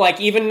like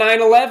even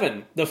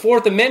 9/11, the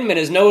Fourth Amendment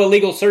is no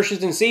illegal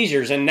searches and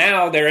seizures, and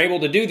now they're able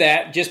to do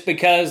that just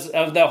because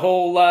of the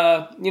whole,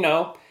 of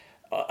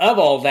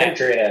all that.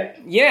 Patriot Act.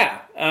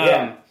 Yeah.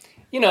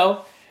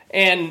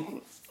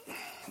 And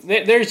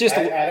there's just...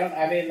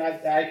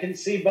 I can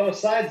see both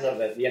sides of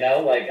it,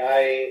 like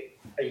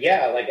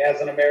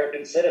as an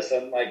American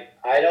citizen, like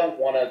I don't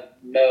want to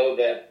know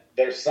that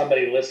there's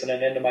somebody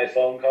listening into my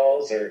phone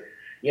calls or,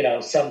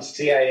 some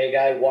CIA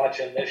guy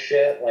watching this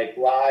shit like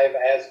live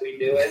as we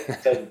do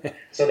it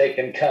so they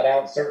can cut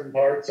out certain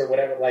parts or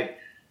whatever. Like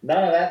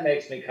none of that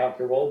makes me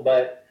comfortable,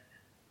 but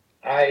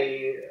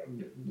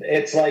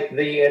it's like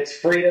it's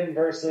freedom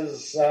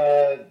versus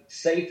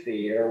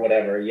safety or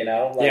whatever,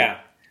 Yeah.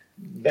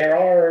 There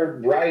are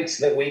rights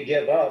that we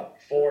give up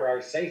for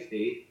our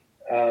safety.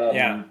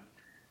 Yeah.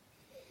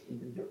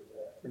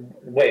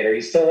 Wait, are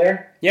you still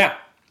there? Yeah.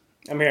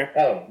 I'm here.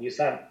 Oh, you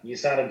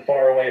sounded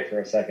far away for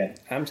a second.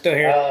 I'm still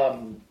here.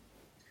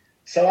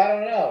 So I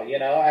don't know.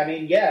 I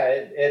mean,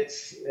 yeah,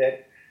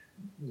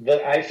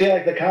 I feel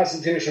like the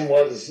Constitution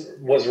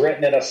was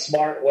written in a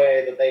smart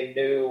way that they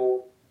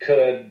knew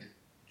could,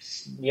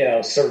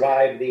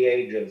 survive the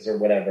ages or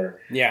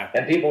whatever. Yeah.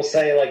 And people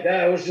say like,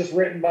 it was just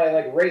written by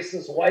like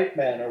racist white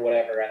men or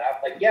whatever. And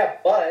I'm like, yeah,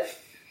 but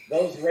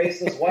those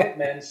racist white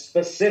men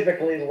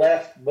specifically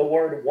left the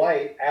word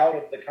white out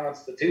of the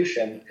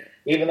Constitution,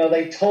 even though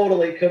they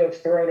totally could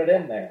have thrown it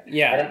in there.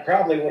 Yeah. And it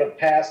probably would have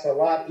passed a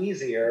lot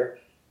easier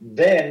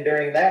then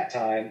during that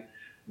time.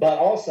 But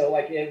also,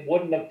 like, it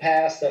wouldn't have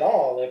passed at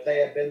all if they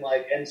had been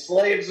like, and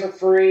slaves are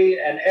free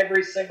and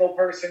every single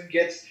person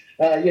gets,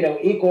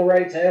 equal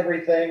right to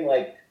everything.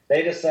 Like,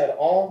 they just said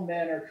all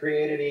men are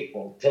created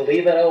equal, to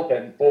leave it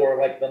open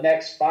for like the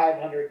next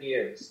 500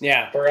 years.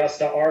 Yeah. For us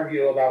to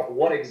argue about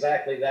what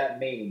exactly that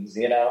means,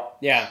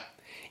 Yeah.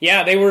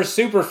 Yeah, they were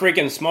super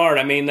freaking smart.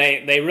 I mean,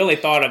 they really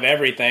thought of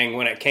everything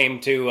when it came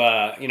to,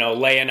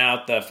 laying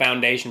out the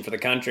foundation for the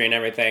country and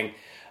everything.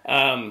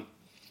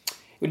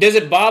 Does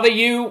it bother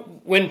you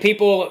when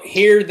people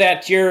hear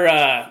that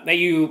that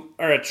you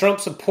are a Trump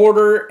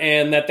supporter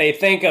and that they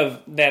think of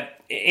that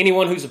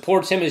anyone who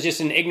supports him is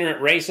just an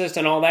ignorant racist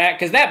and all that?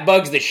 Because that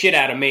bugs the shit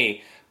out of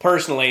me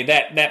personally.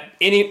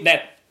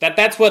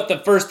 That's what the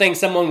first thing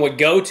someone would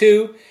go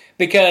to.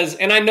 Because,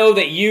 and I know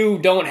that you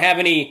don't have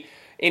any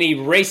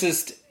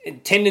racist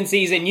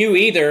tendencies in you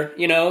either.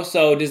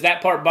 So does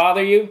that part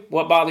bother you?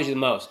 What bothers you the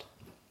most?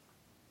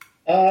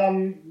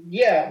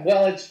 Yeah.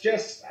 Well, it's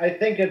just I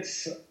think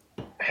it's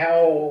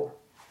how.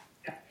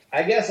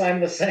 I guess I'm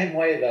the same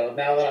way though.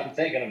 Now that I'm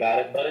thinking about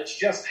it, but it's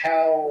just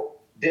how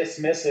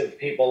dismissive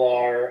people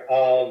are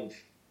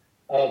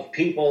of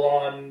people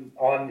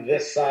on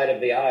this side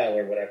of the aisle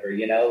or whatever,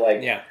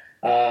 Yeah.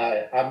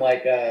 I'm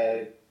like,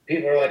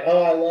 people are like,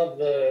 oh, I love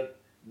the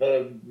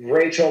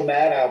Rachel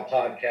Maddow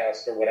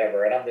podcast or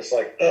whatever. And I'm just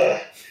like,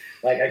 ugh,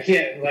 like I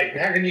can't, like,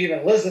 how can you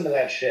even listen to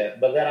that shit?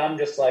 But then I'm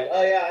just like,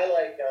 oh yeah, I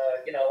like,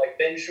 like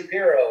Ben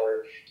Shapiro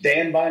or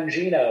Dan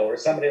Bongino or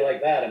somebody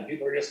like that. And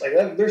people are just like,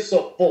 they're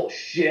so full of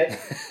shit.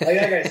 Like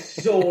that guy's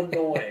so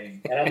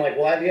annoying. And I'm like,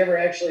 well, have you ever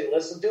actually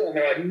listened to it? And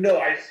they're like, no,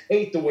 I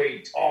hate the way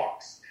he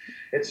talks.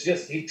 It's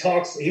just,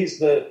 he's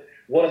the,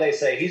 what do they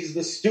say? He's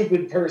the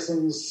stupid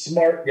person's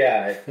smart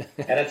guy.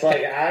 And it's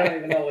like, I don't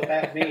even know what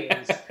that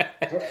means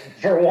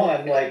for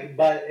one, like,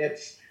 but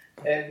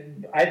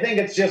and I think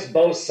it's just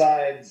both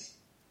sides.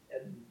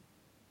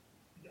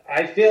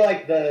 I feel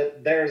like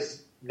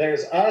there's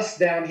us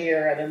down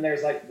here, and then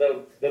there's like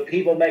the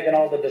people making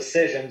all the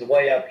decisions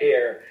way up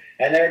here,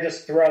 and they're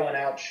just throwing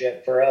out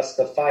shit for us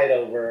to fight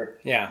over.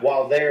 Yeah.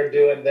 While they're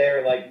doing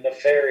their like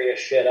nefarious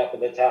shit up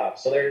at the top.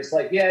 So they're just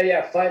like,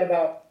 yeah, fight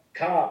about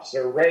cops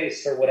or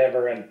race or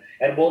whatever, and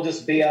we'll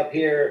just be up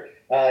here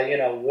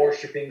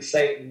worshiping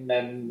Satan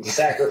and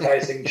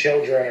sacrificing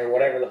children or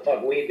whatever the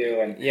fuck we do,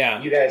 and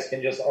you guys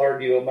can just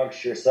argue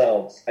amongst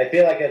yourselves. I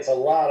feel like it's a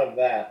lot of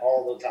that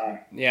all the time.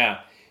 Yeah.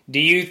 Do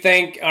you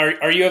think,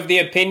 are you of the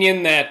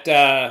opinion that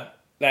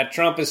that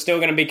Trump is still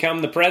going to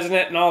become the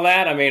president and all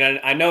that? I mean,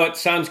 I know it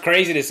sounds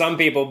crazy to some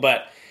people,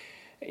 but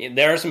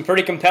there are some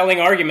pretty compelling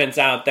arguments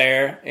out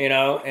there,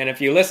 and if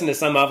you listen to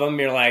some of them,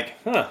 you're like,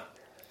 huh,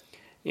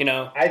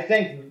 I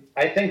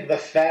think the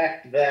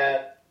fact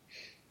that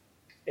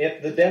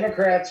if the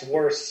Democrats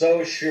were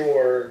so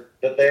sure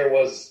that there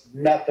was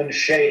nothing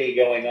shady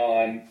going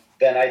on,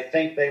 then I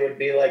think they would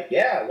be like,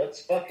 yeah,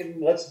 let's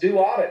do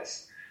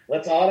audits.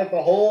 Let's audit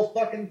the whole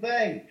fucking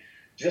thing.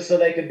 Just so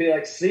they could be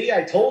like, see,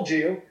 I told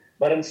you.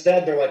 But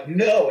instead, they're like,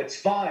 no, it's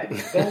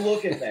fine. Don't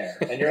look in there.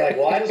 And you're like,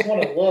 well, I just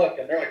want to look.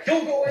 And they're like,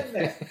 don't go in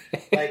there.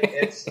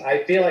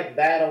 I feel like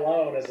that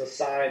alone is a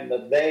sign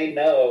that they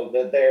know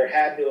that there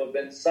had to have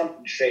been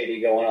something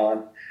shady going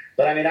on.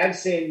 But I mean, I've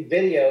seen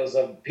videos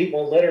of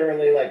people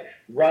literally like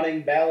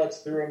running ballots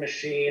through a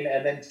machine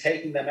and then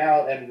taking them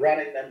out and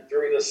running them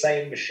through the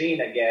same machine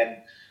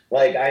again.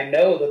 Like, I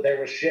know that there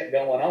was shit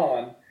going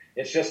on.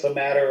 It's just a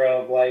matter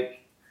of like,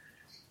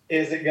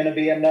 is it going to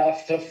be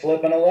enough to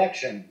flip an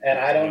election? And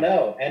I don't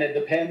know. And it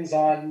depends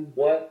on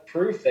what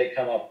proof they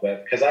come up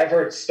with. Because I've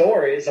heard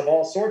stories of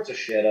all sorts of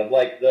shit of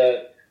like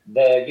the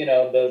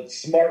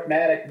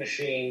Smartmatic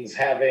machines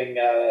having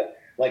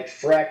like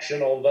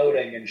fractional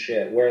voting and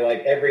shit, where like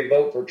every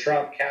vote for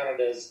Trump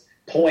counted as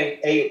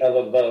 0.8 of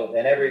a vote,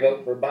 and every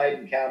vote for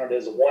Biden counted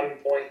as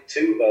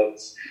 1.2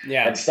 votes,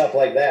 and stuff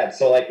like that.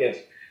 So like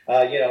if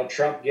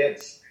Trump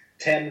gets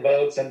 10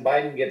 votes and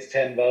Biden gets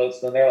 10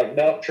 votes, then they're like,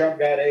 nope, Trump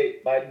got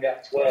 8, Biden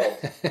got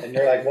 12. And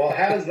you're like, well,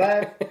 how does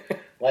that,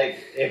 like,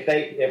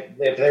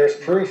 if there's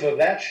proof of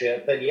that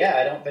shit, then yeah,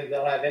 I don't think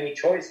they'll have any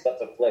choice but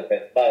to flip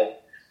it.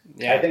 But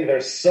I think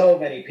there's so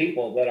many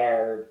people that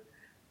are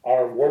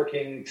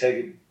working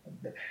to,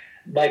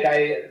 like,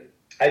 I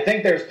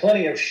think there's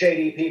plenty of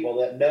shady people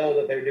that know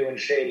that they're doing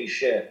shady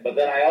shit. But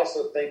then I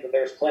also think that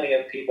there's plenty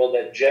of people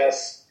that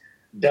just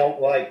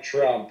don't like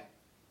Trump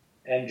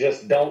and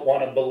just don't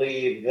want to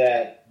believe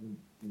that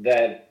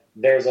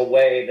there's a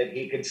way that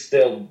he could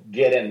still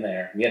get in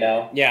there,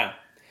 Yeah.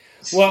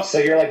 Well, so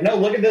you're like, no,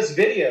 look at this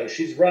video.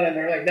 She's running.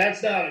 They're like,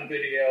 that's not a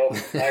video.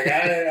 Like,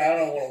 I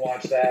don't want to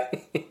watch that.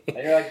 And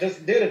you're like,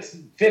 dude, it's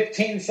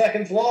 15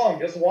 seconds long.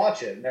 Just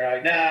watch it. And they're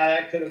like, nah,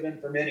 that could have been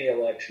from any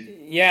election.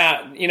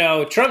 Yeah,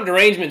 Trump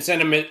derangement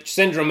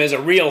syndrome is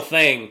a real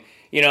thing.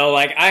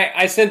 Like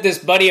I sent this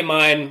buddy of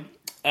mine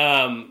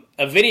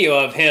a video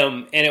of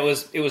him, and it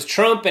was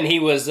Trump, and he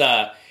was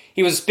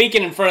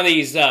speaking in front of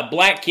these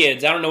black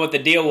kids. I don't know what the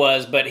deal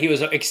was, but he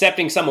was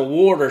accepting some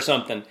award or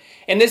something.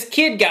 And this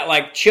kid got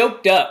like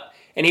choked up,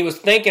 and he was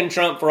thanking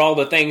Trump for all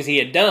the things he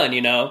had done,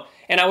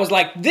 And I was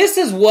like, this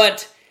is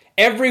what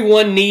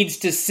everyone needs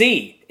to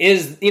see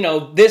is,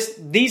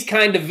 these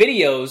kind of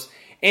videos.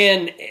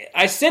 And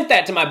I sent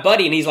that to my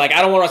buddy, and he's like,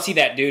 I don't want to see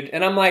that, dude.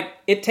 And I'm like,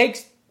 it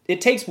takes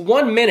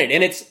 1 minute,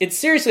 and it's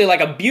seriously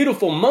like a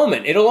beautiful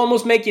moment. It'll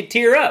almost make you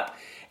tear up.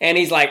 And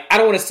he's like, I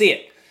don't want to see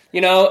it.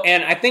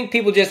 And I think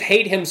people just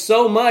hate him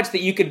so much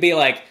that you could be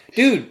like,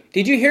 dude,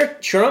 did you hear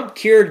Trump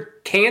cured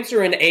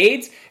cancer and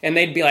AIDS? And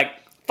they'd be like,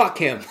 fuck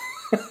him.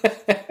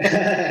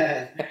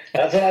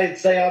 That's what I'd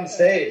say on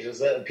stage, is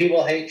that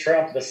people hate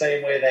Trump the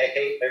same way they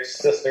hate their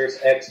sister's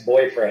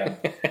ex-boyfriend.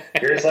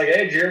 You're just like,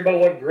 hey, did you hear about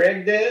what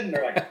Greg did? And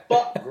they're like,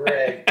 fuck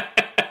Greg.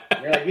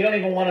 And you're like, you don't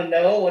even want to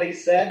know what he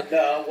said?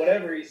 No,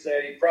 whatever he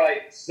said, he probably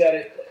said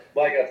it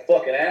like a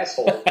fucking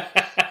asshole.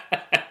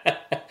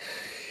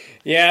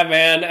 Yeah,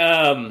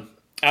 man.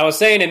 I was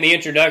saying in the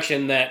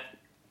introduction that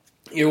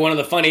you're one of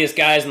the funniest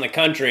guys in the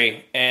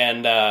country,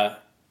 and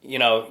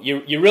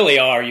you really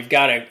are. You've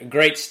got a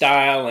great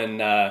style, and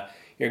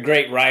you're a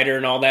great writer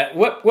and all that.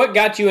 What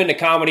got you into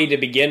comedy to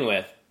begin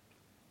with?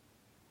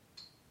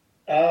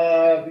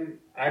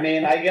 I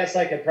mean, I guess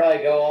I could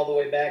probably go all the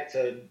way back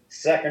to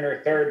second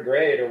or third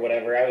grade or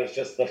whatever. I was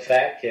just the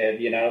fat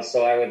kid,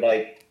 so I would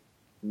like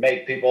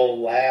make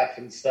people laugh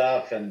and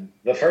stuff. And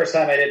the first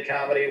time I did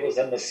comedy was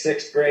in the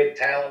 6th grade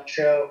talent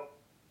show.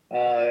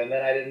 And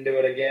then I didn't do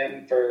it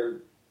again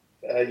for,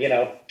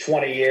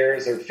 20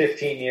 years or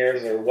 15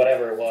 years or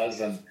whatever it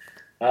was. And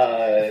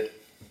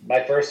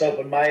my first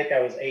open mic, I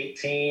was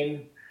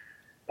 18.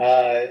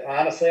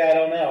 Honestly, I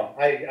don't know.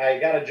 I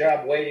got a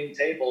job waiting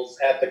tables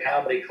at the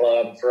comedy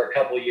club for a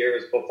couple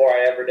years before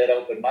I ever did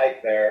open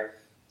mic there.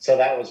 So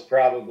that was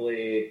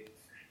probably,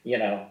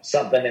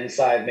 something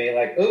inside me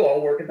like, ooh,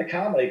 I'll work at the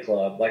comedy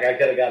club. Like I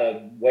could have got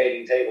a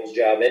waiting tables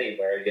job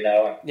anywhere,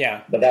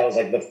 Yeah. But that was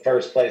like the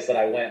first place that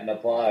I went and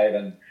applied.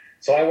 And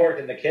so I worked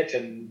in the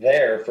kitchen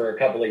there for a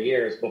couple of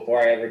years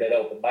before I ever did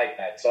open mic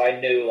night. So I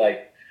knew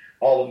like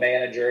all the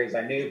managers.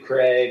 I knew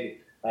Craig.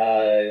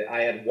 I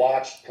had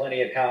watched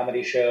plenty of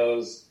comedy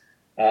shows.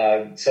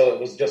 So it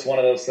was just one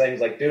of those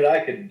things like, dude, I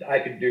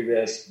could do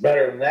this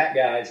better than that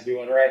guy's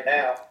doing right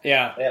now.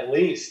 Yeah. At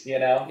least,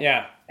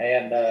 Yeah.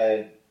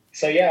 And,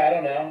 so yeah, I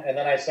don't know. And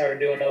then I started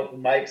doing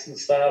open mics and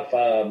stuff.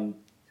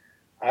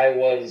 I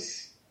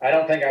was I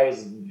don't think I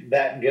was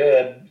that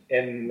good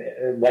in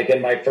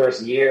my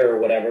first year or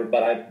whatever,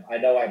 but I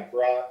know I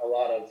brought a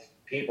lot of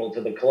people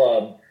to the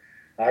club.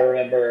 I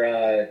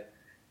remember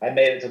I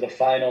made it to the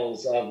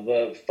finals of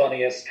the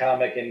funniest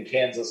comic in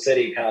Kansas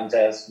City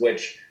contest,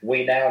 which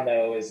we now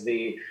know is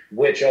the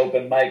which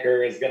open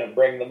micer is going to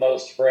bring the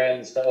most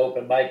friends to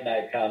open mic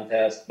night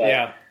contest. But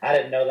Yeah. I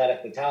didn't know that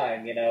at the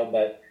time,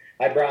 but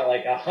I brought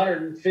like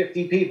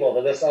 150 people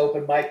to this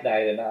open mic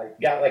night, and I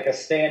got like a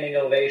standing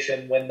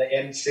ovation when the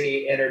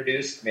MC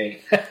introduced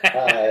me.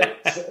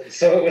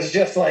 So it was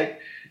just like,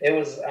 I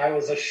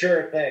was a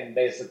sure thing,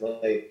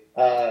 basically.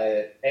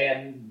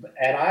 And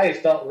I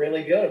felt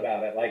really good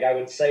about it. Like, I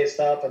would say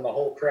stuff and the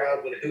whole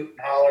crowd would hoot and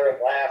holler and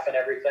laugh and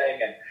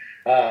everything.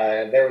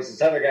 And there was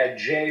this other guy,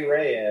 Jay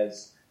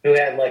Reyes, who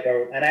had like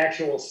an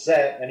actual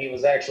set, and he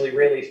was actually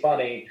really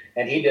funny,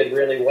 and he did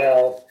really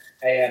well.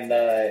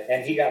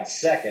 And he got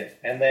second.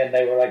 And then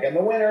they were like, and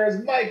the winner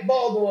is Mike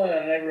Baldwin,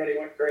 and everybody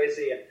went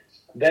crazy. And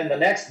then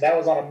that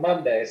was on a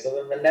Monday. So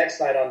then the next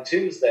night on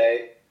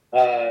Tuesday,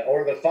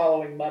 or the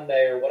following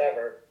Monday or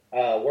whatever,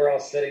 we're all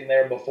sitting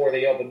there before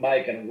the open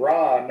mic, and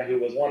Ron, who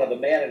was one of the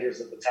managers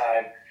at the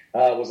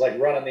time, was like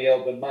running the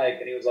open mic,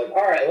 and he was like,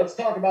 all right, let's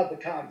talk about the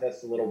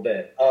contest a little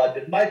bit.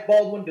 Did Mike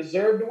Baldwin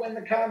deserve to win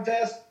the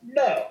contest?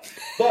 No,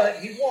 but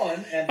he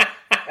won, and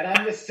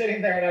I'm just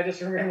sitting there, and I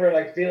just remember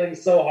like feeling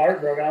so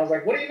heartbroken. I was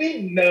like, what do you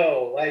mean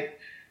no? Like,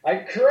 I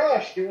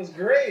crushed. It was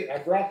great. I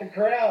brought the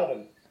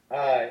crowd,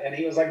 and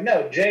he was like,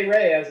 no, Jay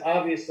Reyes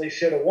obviously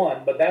should have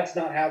won, but that's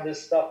not how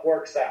this stuff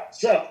works out.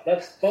 So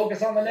let's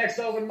focus on the next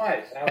open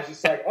mic. And I was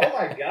just like, oh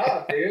my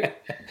God, dude.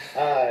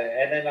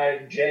 And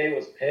then Jay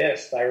was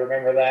pissed. I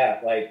remember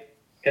that, like,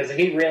 because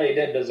he really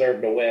did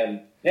deserve to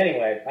win.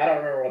 Anyway, I don't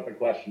remember what the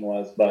question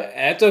was, but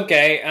that's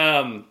okay.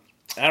 I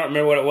don't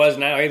remember what it was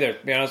now either,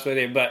 to be honest with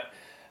you, but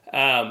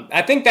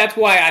I think that's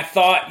why I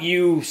thought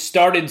you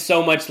started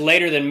so much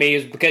later than me,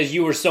 is because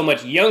you were so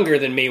much younger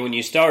than me when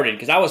you started,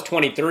 because I was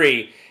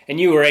 23 and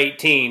you were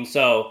 18,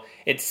 so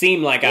it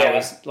seemed like I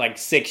was like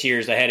 6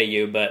 years ahead of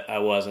you, but I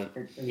wasn't.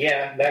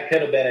 Yeah, that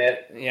could have been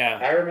it. Yeah.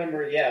 I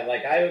remember,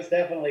 like I was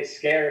definitely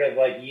scared of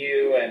like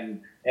you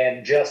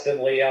and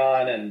Justin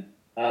Leon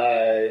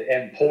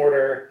and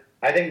Porter.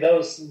 I think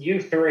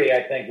you three,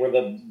 I think, were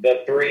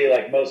the three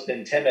like most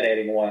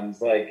intimidating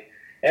ones. Like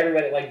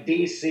everybody, like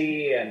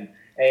DC and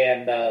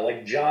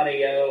like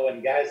Johnny O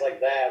and guys like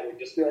that would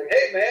just be like,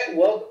 hey man,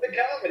 welcome to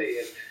comedy.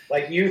 And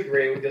like you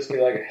three would just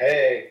be like,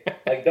 hey,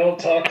 like don't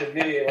talk to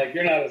me, like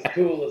you're not as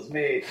cool as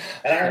me.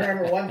 And I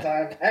remember one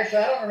time,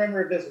 actually I don't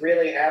remember if this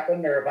really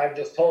happened or if I've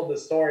just told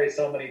this story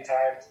so many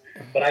times,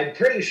 but I'm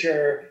pretty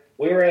sure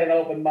we were at an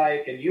open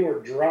mic and you were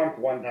drunk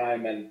one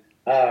time, and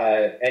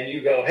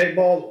you go, hey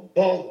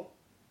Baldwin,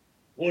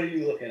 what are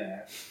you looking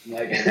at?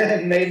 Like,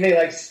 it made me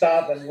like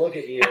stop and look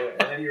at you, and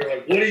then you were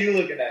like, what are you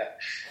looking at?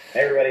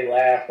 Everybody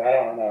laughed. I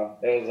don't know.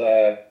 It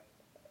was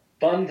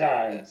fun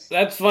times.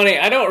 That's funny.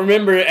 I don't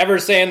remember ever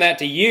saying that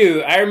to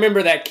you. I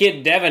remember that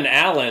kid Devin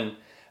Allen.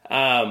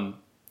 I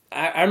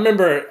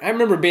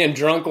remember being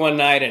drunk one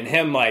night and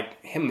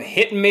him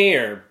hitting me,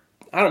 or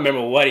I don't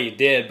remember what he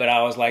did, but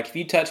I was like, if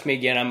you touch me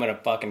again, I'm gonna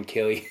fucking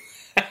kill you.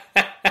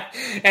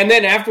 And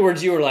then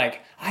afterwards, you were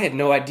like, I had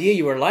no idea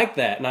you were like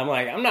that, and I'm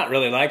like, I'm not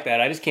really like that.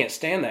 I just can't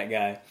stand that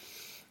guy.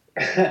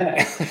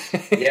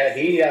 Yeah,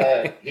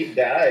 he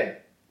died.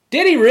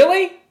 Did he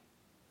really?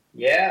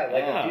 Yeah,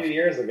 like a few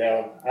years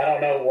ago. I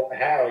don't know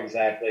how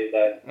exactly,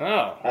 but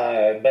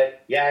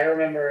but yeah, I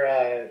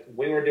remember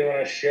we were doing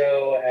a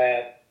show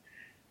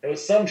it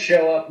was some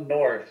show up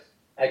north.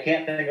 I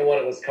can't think of what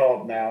it was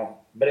called now,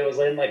 but it was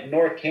in like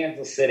North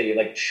Kansas City,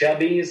 like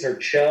Chubby's or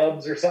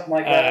Chubbs or something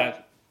like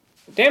that.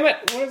 Damn it!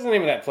 What is the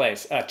name of that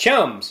place?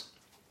 Chums.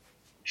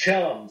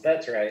 Chums,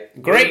 that's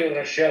right. Great. We were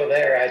doing a show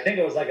there. I think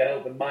it was like an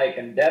open mic,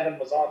 and Devin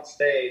was on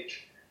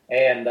stage,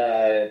 and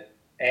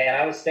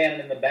I was standing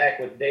in the back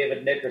with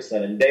David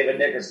Nickerson, and David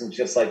Nickerson's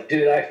just like,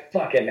 dude, I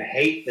fucking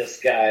hate this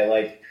guy.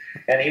 Like,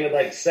 and he would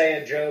like say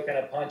a joke and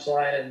a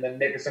punchline, and then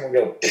Nickerson would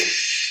go,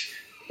 psh,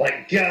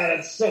 like, God,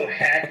 it's so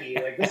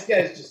hacky. Like, this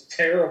guy's just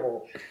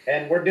terrible.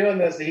 And we're doing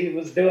this. He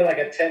was doing like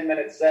a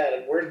 10-minute set,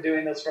 and we're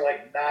doing this for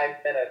like 9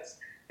 minutes.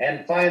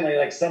 And finally,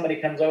 like,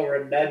 somebody comes over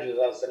and nudges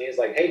us, and he's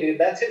like, hey, dude,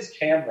 that's his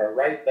camera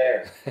right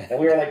there. And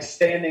we were, like,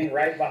 standing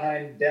right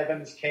behind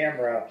Devin's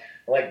camera,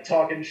 like,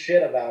 talking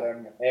shit about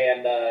him.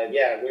 And,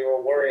 we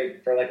were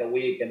worried for, like, a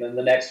week. And then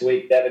the next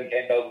week, Devin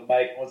came to open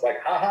mic and was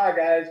like, ha-ha,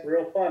 guys,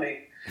 real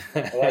funny.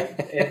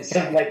 Like,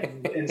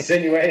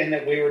 insinuating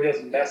that we were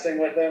just messing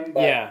with him.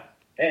 But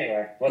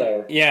anyway,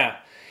 whatever.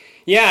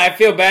 Yeah, I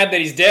feel bad that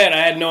he's dead.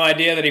 I had no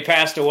idea that he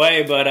passed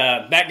away, but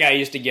that guy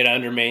used to get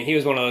under me. He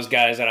was one of those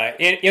guys that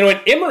when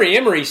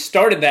Emery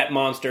started that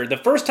monster, the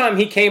first time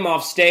he came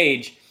off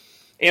stage,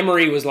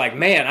 Emery was like,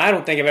 man, I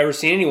don't think I've ever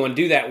seen anyone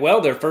do that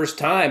well their first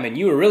time, and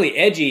you were really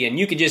edgy, and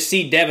you could just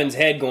see Devin's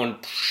head going,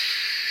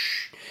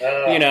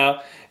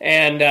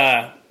 and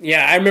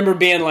I remember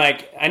being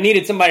like, I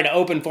needed somebody to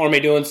open for me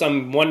doing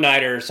some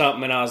one-nighter or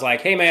something, and I was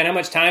like, hey, man, how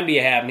much time do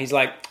you have? And he's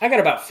like, I got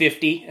about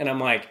 50, and I'm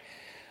like,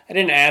 I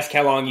didn't ask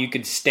how long you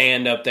could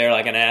stand up there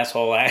like an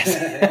asshole. I asked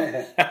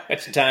how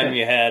much time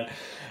you had.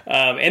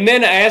 And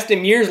then I asked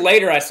him years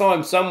later, I saw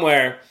him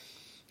somewhere,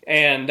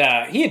 and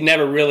he had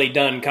never really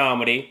done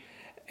comedy,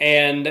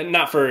 and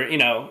not for,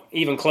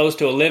 even close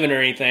to a living or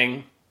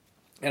anything.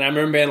 And I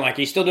remember being like,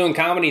 "You still doing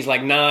comedy?" He's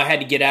like, "No, I had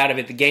to get out of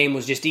it. The game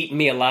was just eating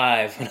me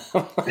alive."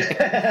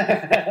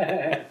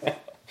 I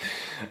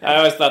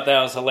always thought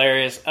that was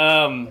hilarious. So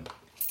I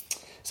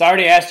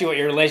already asked you what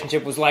your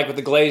relationship was like with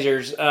the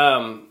Glazers.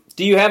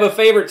 Do you have a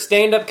favorite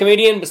stand-up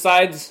comedian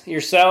besides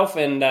yourself,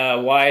 and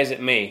why is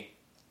it me?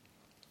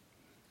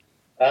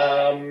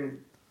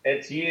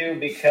 It's you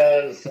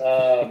because,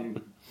 no,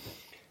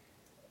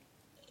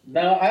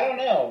 I don't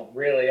know,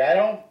 really.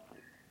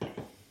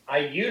 I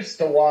used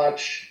to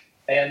watch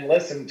and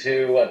listen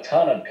to a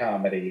ton of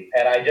comedy,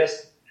 and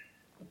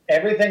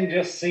everything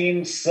just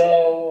seems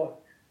so,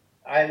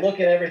 I look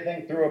at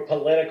everything through a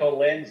political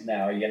lens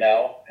now,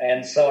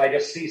 and so I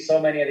just see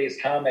so many of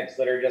these comics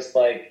that are just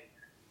like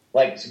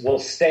will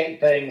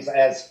state things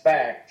as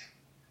fact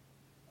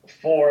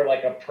for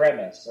like a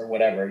premise or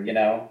whatever,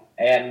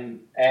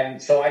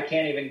 and so I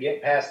can't even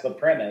get past the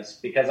premise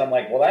because I'm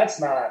like, well, that's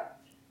not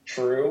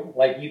true.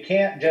 Like, you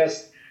can't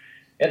just,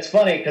 it's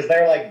funny because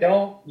they're like,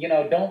 don't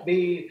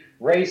be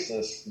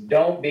racist,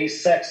 don't be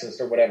sexist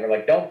or whatever.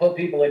 Like, don't put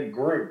people in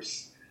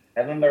groups.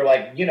 And then they're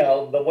like,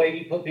 the way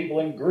you put people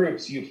in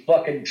groups, you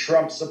fucking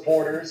Trump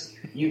supporters,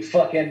 you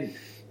fucking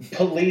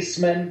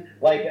policemen,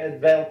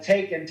 like, they'll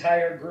take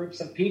entire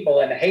groups of people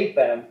and hate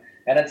them.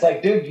 And it's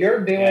like, dude,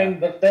 you're doing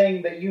the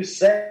thing that you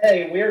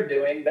say we're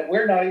doing that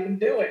we're not even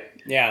doing.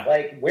 Yeah.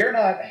 Like, we're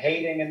not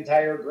hating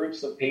entire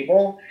groups of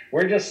people.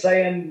 We're just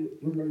saying,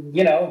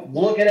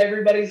 look at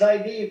everybody's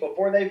ID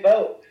before they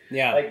vote.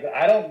 Yeah. Like,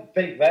 I don't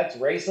think that's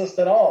racist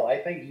at all. I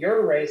think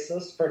you're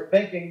racist for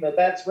thinking that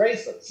that's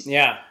racist.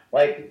 Yeah.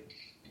 Like,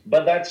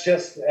 but that's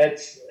just,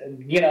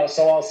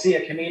 so I'll see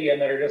a comedian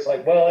that are just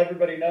like, well,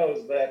 everybody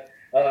knows that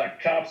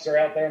cops are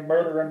out there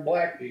murdering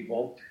black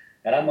people.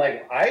 And I'm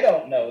like, I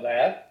don't know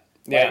that.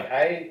 Yeah.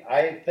 Like,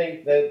 I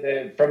think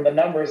that from the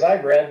numbers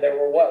I've read, there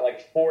were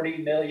 40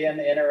 million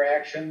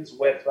interactions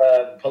with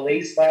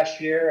police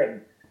last year,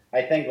 and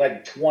I think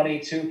like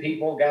 22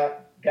 people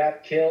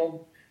got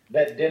killed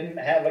that didn't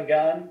have a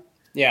gun.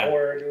 Yeah.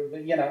 Or I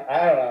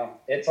don't know.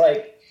 It's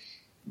like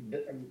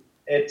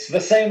it's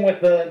the same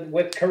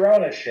with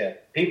Corona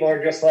shit. People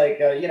are just like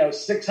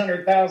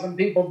 600,000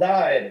 people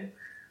died.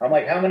 I'm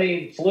like, how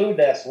many flu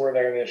deaths were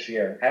there this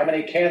year? How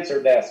many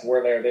cancer deaths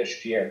were there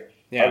this year?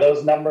 Yeah. Are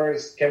those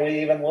numbers, can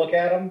we even look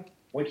at them?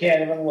 We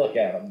can't even look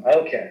at them.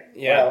 Okay.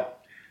 Yeah. Well,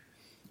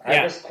 I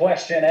just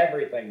question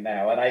everything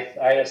now, and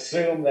I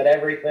assume that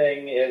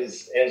everything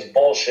is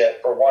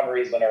bullshit for one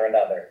reason or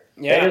another.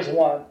 Yeah. They just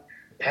want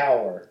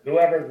power.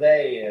 Whoever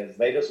they is,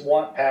 they just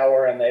want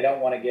power, and they don't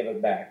want to give it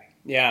back.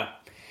 Yeah.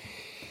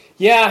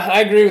 Yeah,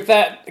 I agree with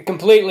that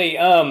completely.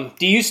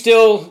 Do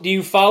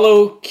you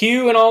follow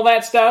Q and all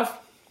that stuff?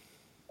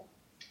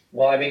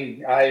 Well, I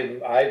mean,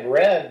 I've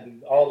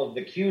read all of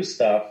the Q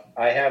stuff.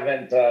 I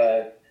haven't.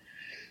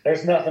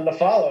 There's nothing to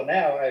follow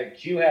now.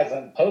 Q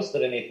hasn't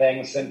posted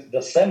anything since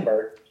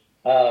December.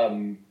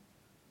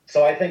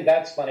 So I think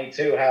that's funny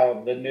too.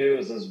 How the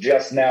news is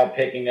just now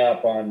picking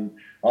up on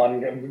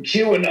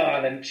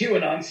QAnon, and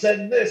QAnon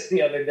said this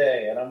the other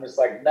day, and I'm just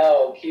like,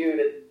 no, Q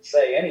didn't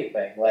say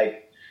anything.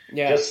 Like,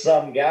 just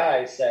some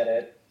guy said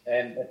it,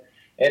 and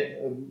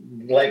it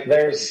like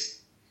there's.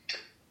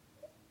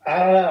 I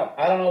don't know.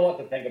 I don't know what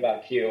to think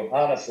about Q,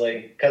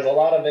 honestly, because a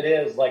lot of it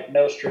is like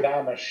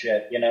Nostradamus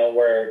shit,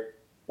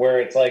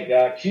 where it's like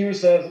Q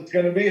says it's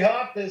going to be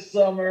hot this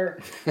summer,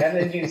 and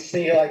then you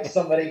see like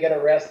somebody get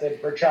arrested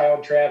for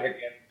child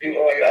trafficking.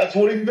 People are like, that's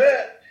what he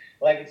meant.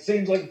 Like, it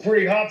seems like a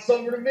pretty hot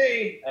summer to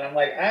me, and I'm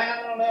like,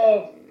 I don't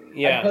know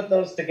if I put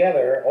those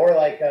together, or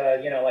like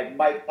like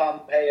Mike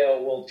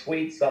Pompeo will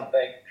tweet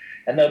something,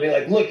 and they'll be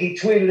like, look, he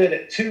tweeted it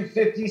at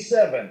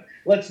 2:57.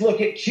 Let's look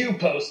at Q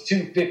post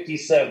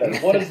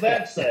 2:57. What does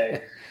that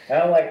say? And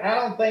I'm like, I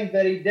don't think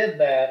that he did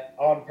that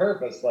on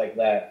purpose like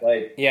that.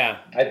 Like,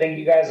 I think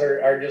you guys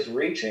are just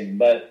reaching.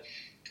 But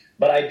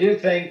I do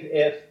think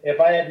if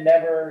I had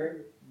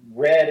never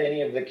read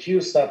any of the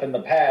Q stuff in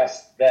the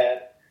past,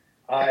 that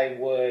I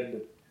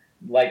would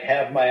like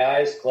have my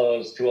eyes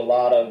closed to a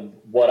lot of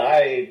what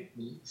I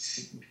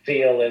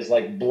feel is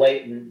like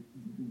blatant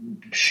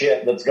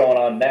shit that's going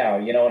on now.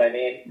 You know what I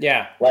mean?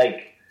 Yeah.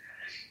 Like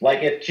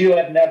if Q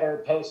had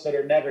never posted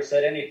or never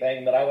said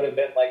anything, then I would have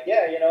been like,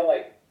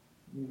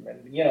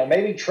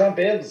 maybe Trump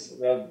is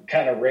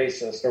kind of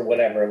racist or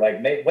whatever.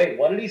 Like, wait,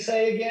 what did he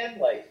say again?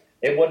 Like,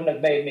 it wouldn't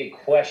have made me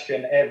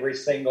question every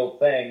single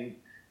thing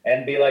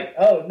and be like,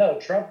 oh, no,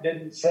 Trump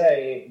didn't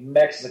say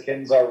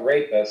Mexicans are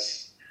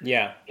rapists.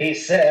 Yeah. He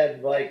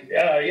said, like,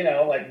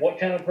 what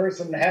kind of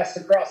person has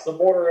to cross the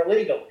border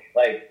illegally?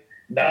 Like,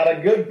 not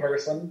a good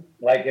person.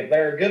 Like, if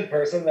they're a good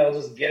person, they'll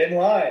just get in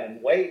line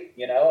and wait,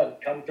 and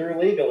come through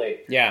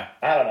legally. Yeah.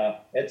 I don't know.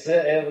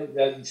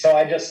 So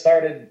I just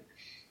started.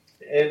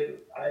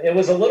 It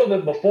was a little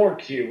bit before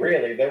Q,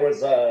 really. There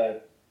was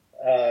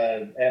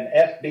an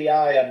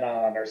FBI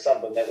anon or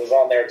something that was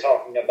on there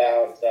talking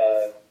about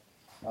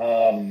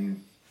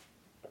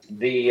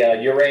the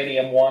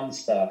Uranium One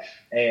stuff,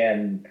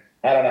 and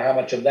I don't know how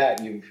much of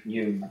that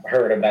you've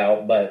heard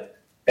about, but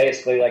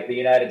basically, like, the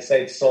United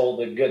States sold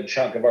a good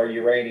chunk of our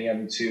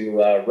uranium to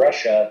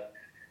Russia,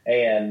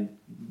 and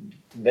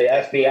the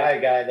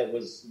FBI guy that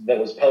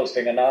was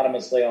posting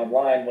anonymously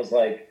online was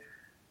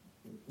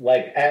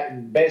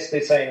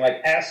basically saying,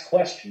 like, ask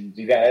questions,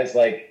 you guys,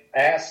 like,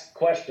 ask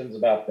questions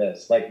about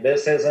this. Like,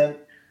 this isn't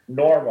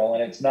normal,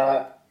 and it's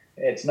not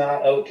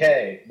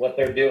okay what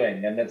they're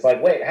doing. And it's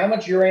like, wait, how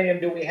much uranium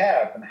do we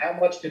have, and how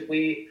much did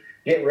we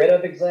get rid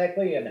of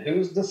exactly, and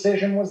whose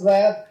decision was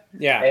that?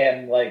 Yeah.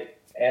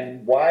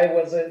 And why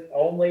was it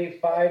only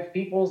 5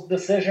 people's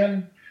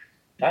decision?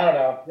 I don't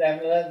know.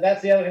 And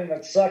that's the other thing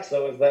that sucks,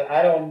 though, is that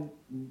I don't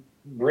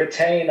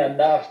retain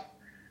enough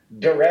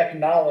direct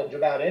knowledge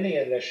about any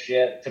of this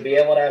shit to be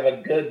able to have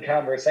a good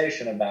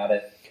conversation about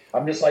it.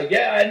 I'm just like,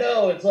 yeah, I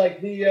know. It's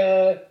like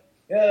the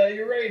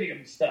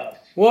uranium stuff.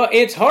 Well,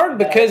 it's hard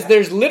because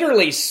there's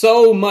literally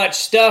so much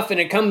stuff, and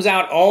it comes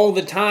out all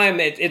the time.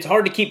 It's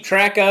hard to keep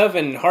track of,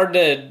 and hard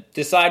to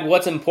decide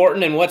what's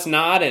important and what's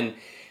not.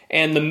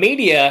 And the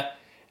media,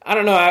 I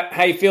don't know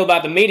how you feel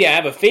about the media. I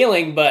have a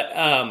feeling, but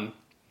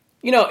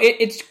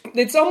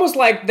it's almost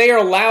like they are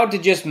allowed to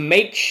just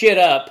make shit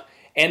up,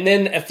 and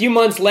then a few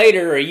months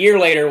later or a year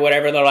later or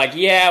whatever, they're like,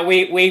 yeah,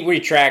 we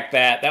retract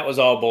that. That was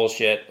all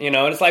bullshit. And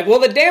it's like, well,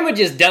 the damage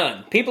is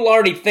done. People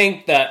already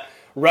think that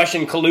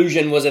Russian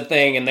collusion was a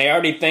thing, and they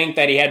already think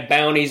that he had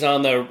bounties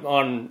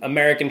on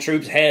American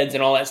troops' heads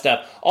and all that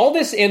stuff. All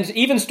this ends,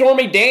 even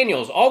Stormy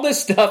Daniels, all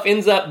this stuff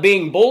ends up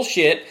being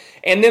bullshit.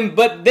 And then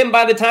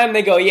by the time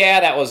they go, yeah,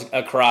 that was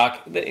a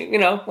crock,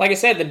 like I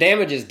said, the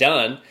damage is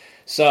done.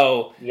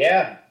 So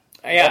yeah,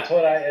 that's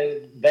what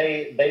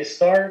they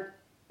start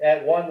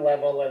at one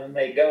level, and then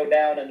they go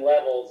down in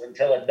levels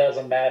until it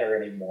doesn't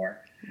matter anymore.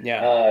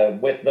 Yeah.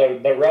 With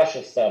the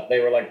Russia stuff, they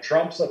were like,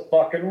 Trump's a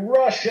fucking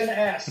Russian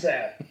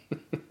asset.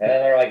 And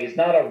they're like, he's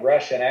not a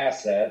Russian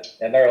asset.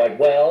 And they're like,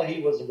 well,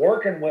 he was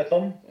working with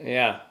them.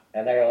 Yeah.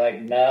 And they're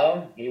like,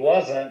 no, he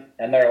wasn't.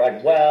 And they're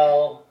like,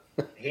 well,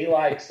 he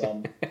likes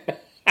them.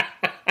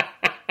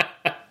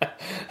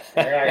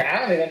 And they're like, I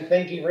don't even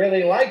think he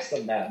really likes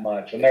them that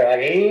much. And they're like,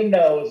 he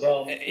knows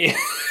them.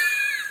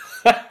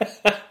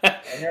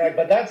 And you're like,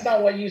 but that's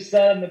not what you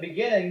said in the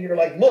beginning. You're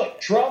like, look,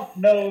 Trump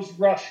knows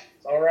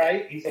Russians, all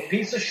right? He's a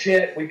piece of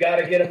shit. We got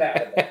to get him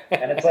out of it.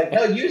 And it's like,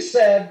 no, you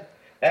said,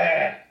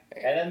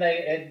 And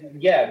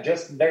then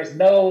there's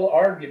no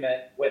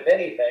argument with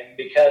anything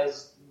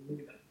because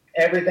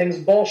everything's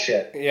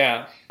bullshit.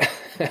 Yeah.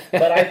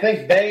 But I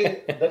think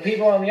the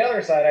people on the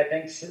other side, I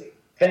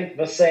think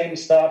the same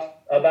stuff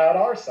about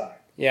our side.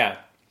 Yeah.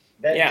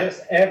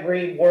 Just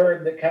every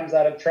word that comes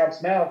out of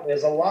Trump's mouth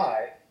is a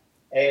lie.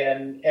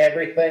 And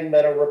everything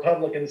that a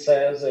Republican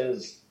says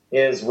is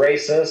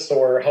racist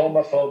or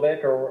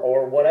homophobic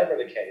or whatever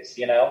the case,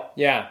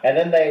 Yeah. And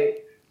then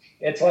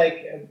it's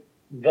like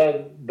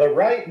the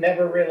right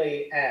never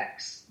really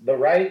acts. The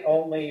right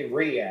only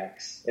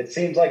reacts. It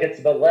seems like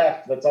it's the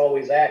left that's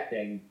always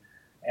acting,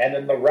 and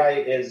then the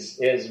right is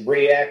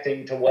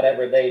reacting to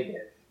whatever they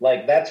did.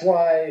 Like, that's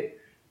why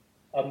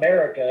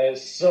America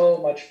is so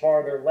much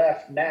farther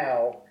left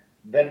now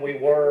than we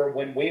were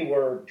when we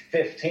were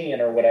 15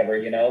 or whatever,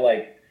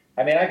 Like,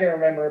 I mean, I can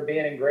remember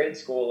being in grade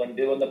school and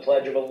doing the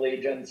Pledge of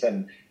Allegiance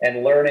and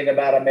learning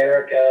about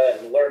America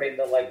and learning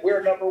that, like,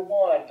 we're number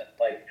one.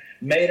 Like,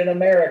 made in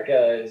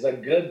America is a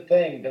good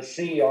thing to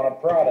see on a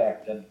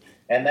product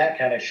and that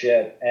kind of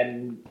shit.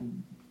 And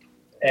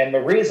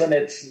the reason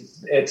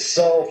it's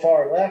so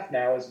far left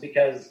now is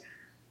because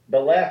the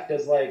left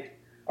is like,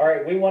 all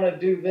right, we want to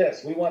do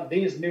this. We want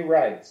these new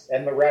rights.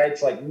 And the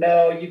right's like,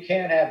 no, you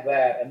can't have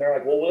that. And they're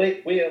like, well,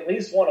 we at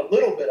least want a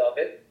little bit of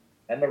it.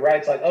 And the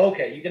right's like,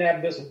 okay, you can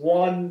have this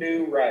one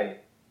new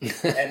right.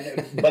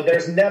 But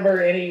there's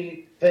never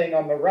anything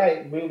on the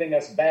right moving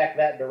us back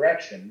that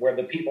direction, where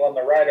the people on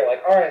the right are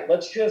like, all right,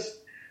 let's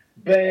just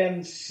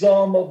ban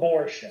some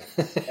abortion.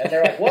 And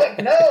they're like,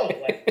 what? No,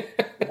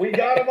 like, we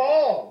got them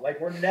all. Like,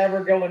 we're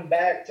never going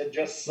back to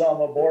just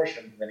some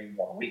abortions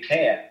anymore. We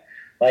can't.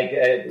 Like,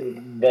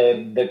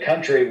 the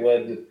country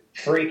would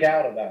freak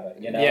out about it,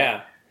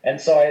 Yeah. And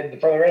so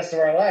for the rest of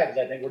our lives,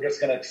 I think we're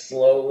just going to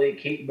slowly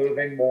keep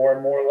moving more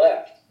and more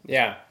left.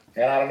 Yeah.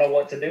 And I don't know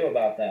what to do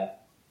about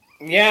that.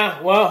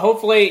 Yeah, well,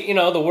 hopefully,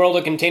 the world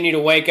will continue to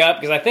wake up,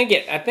 because I think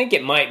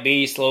it might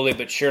be slowly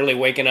but surely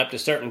waking up to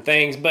certain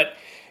things. But,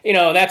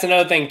 that's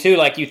another thing too.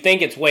 Like, you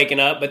think it's waking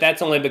up, but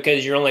that's only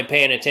because you're only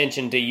paying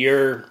attention to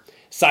your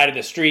side of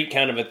the street,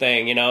 kind of a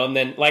thing, And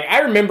then, like, I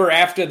remember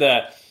after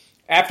the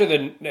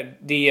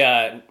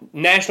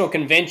national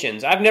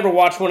conventions, I've never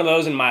watched one of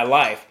those in my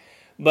life.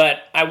 But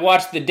I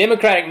watched the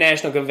Democratic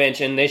National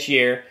Convention this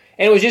year,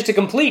 and it was just a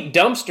complete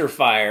dumpster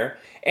fire.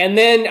 And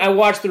then I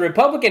watched the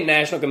Republican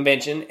National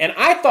Convention, and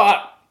I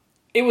thought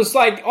it was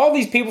like all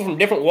these people from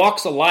different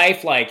walks of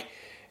life. Like,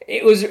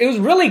 it was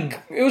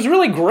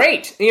really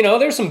great.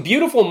 There's some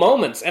beautiful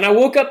moments. And I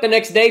woke up the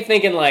next day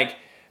thinking, like,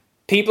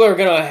 people are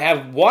going to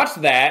have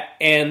watched that,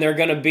 and they're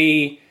going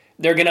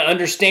to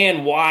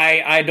understand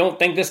why I don't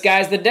think this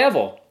guy's the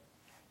devil.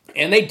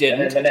 And they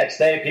didn't. And then the next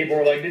day, people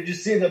were like, "Did you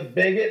see the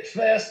Bigot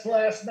Fest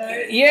last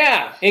night?"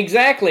 Yeah,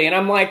 exactly. And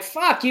I'm like,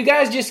 fuck, you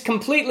guys just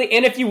completely...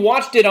 And if you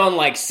watched it on,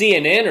 like,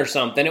 CNN or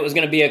something, it was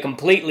going to be a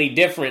completely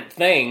different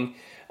thing,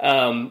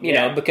 you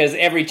know, because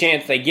every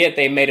chance they get,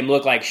 they made him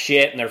look like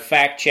shit, and they're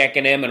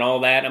fact-checking him and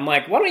all that. I'm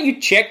like, why don't you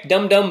check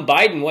dumb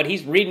Biden, what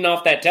he's reading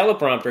off that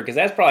teleprompter, because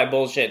that's probably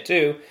bullshit,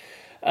 too.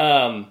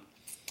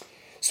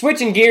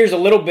 Switching gears a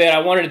little bit, I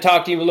wanted to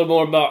talk to you a little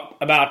more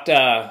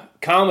about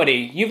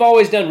comedy. You've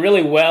always done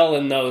really well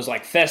in those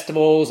like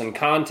festivals and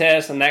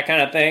contests and that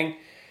kind of thing.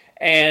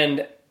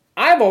 And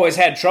I've always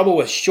had trouble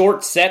with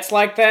short sets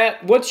like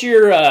that. What's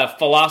your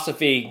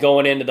philosophy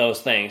going into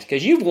those things?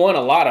 Because you've won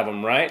a lot of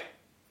them, right?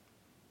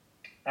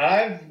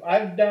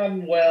 I've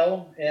done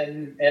well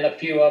in a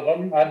few of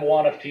them. I've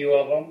won a few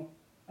of them.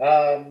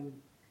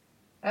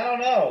 I don't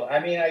know. I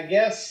mean, I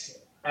guess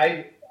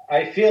I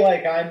feel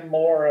like I'm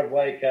more of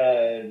like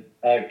a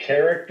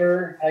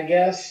character, I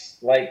guess.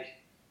 Like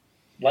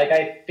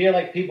I feel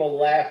like people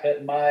laugh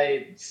at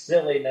my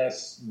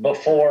silliness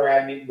before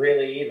I'm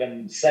really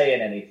even saying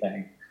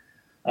anything.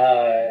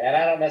 And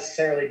I don't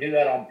necessarily do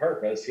that on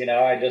purpose. You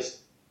know, I just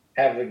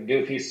have a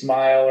goofy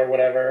smile or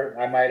whatever.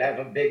 I might have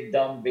a big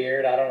dumb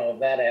beard. I don't know if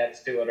that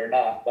adds to it or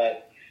not.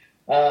 But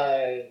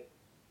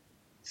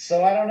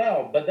so I don't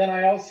know. But then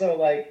I also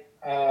like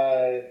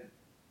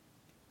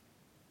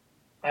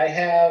I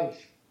have...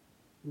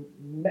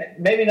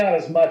 maybe not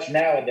as much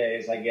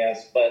nowadays, I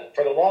guess, but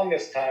for the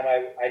longest time,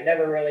 I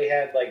never really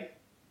had like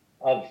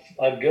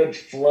a good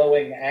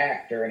flowing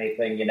act or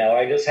anything, you know.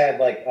 I just had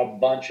like a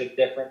bunch of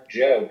different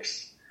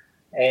jokes,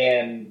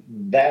 and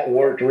that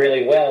worked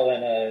really well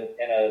in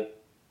a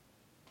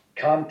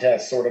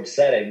contest sort of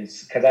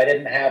settings, because I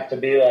didn't have to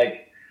be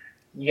like,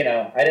 you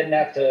know, I didn't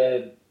have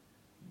to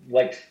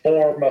like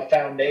form a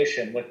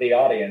foundation with the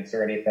audience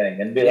or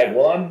anything and be like,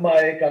 well, I'm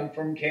Mike, I'm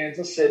from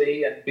Kansas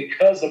City, and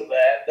because of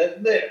that,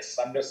 then this.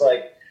 I'm just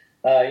like,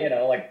 you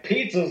know, like,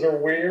 pizzas are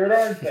weird,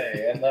 aren't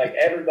they? And like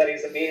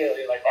everybody's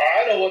immediately like,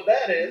 oh, I know what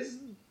that is.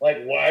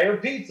 Like, why are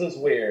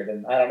pizzas weird?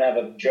 And I don't have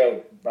a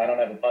joke. I don't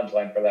have a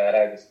punchline for that.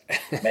 I just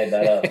made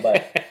that up.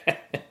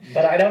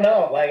 But I don't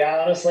know. Like,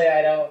 honestly,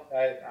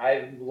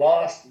 I've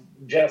lost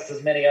just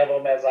as many of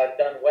them as I've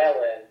done well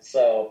in.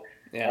 So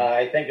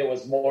I think it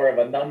was more of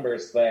a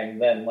numbers thing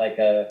than like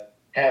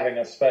having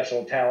a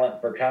special talent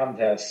for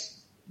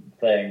contests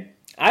thing.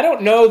 I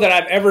don't know that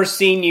I've ever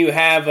seen you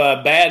have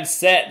a bad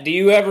set. Do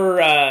you ever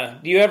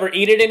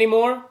eat it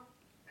anymore?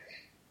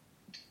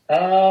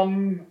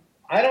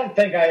 I don't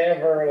think I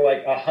ever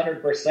like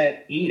 100%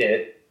 eat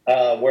it,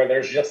 where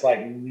there's just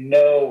like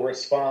no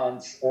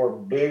response or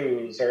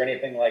boos or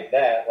anything like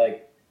that.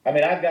 Like, I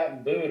mean, I've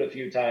gotten booed a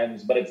few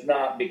times, but it's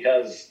not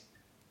because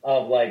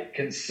of like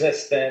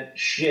consistent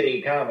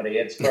shitty comedy.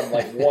 It's from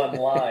like one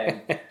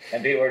line,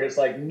 and people are just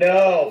like,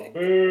 no,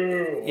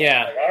 boo.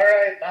 Yeah. Like, all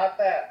right, not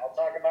that. I'll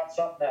talk about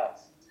something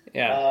else.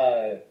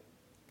 Yeah.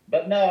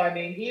 But no, I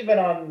mean, even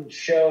on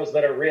shows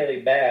that are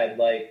really bad,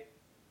 like,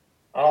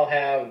 I'll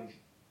have,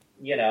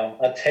 you know,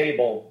 a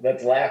table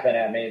that's laughing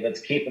at me, that's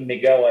keeping me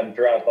going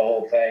throughout the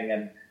whole thing,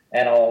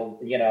 and I'll,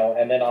 you know,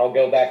 and then I'll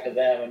go back to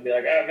them and be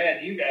like, oh man,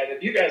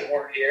 if you guys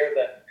weren't here,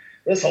 then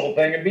this whole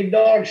thing would be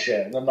dog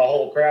shit. And then the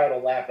whole crowd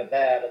will laugh at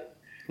that.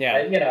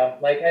 And, you know,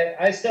 like,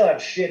 I still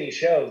have shitty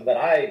shows that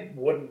I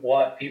wouldn't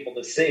want people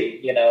to see,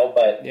 you know,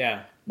 but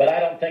I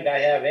don't think I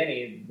have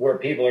any where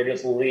people are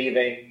just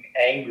leaving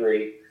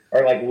angry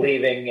or like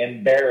leaving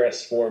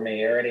embarrassed for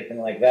me or anything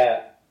like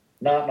that.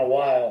 Not in a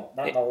while.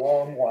 Not in a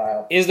long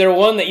while. Is there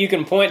one that you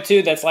can point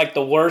to that's like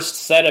the worst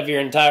set of your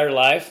entire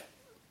life?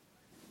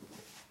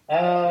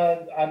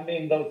 I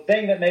mean, the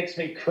thing that makes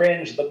me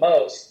cringe the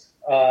most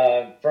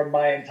from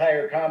my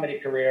entire comedy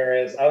career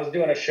is I was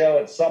doing a show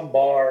at some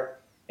bar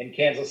in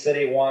Kansas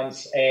City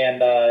once,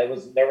 and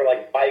there were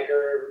like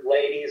biker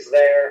ladies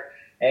there,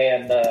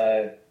 and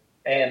I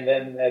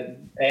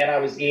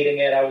was eating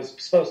it. I was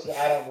supposed to,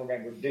 I don't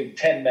remember, do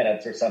 10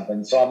 minutes or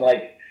something. So I'm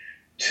like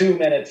 2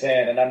 minutes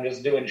in, and I'm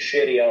just doing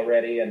shitty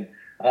already. And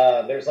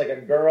there's like a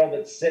girl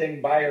that's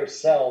sitting by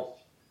herself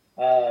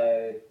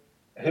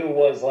who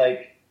was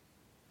like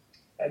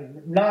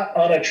not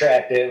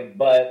unattractive,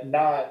 but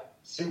not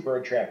super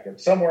attractive,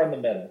 somewhere in the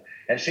middle.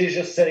 And she's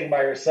just sitting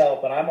by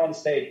herself, and I'm on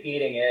stage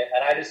eating it,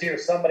 and I just hear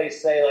somebody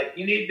say, like,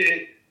 you need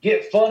to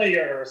get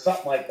funnier or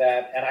something like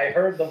that. And I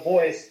heard the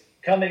voice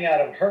coming out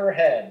of her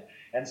head.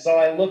 And so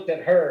I looked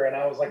at her, and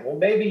I was like, well,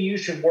 maybe you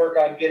should work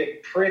on getting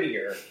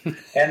prettier,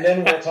 and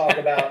then we'll talk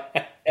about...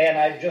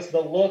 And the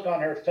look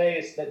on her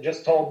face that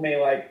just told me,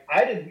 like,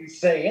 I didn't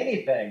say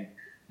anything.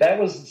 That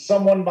was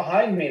someone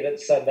behind me that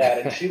said that,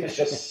 and she was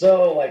just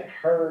so, like,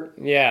 hurt.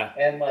 Yeah.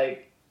 And,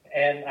 like,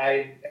 and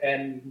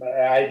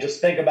I just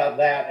think about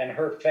that and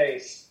her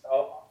face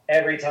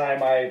every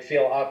time I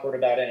feel awkward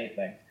about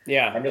anything.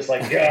 Yeah. I'm just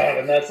like, God,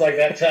 and that's like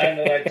that time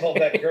that I told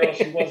that girl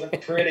she wasn't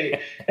pretty,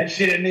 and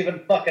she didn't even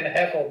fucking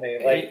heckle me.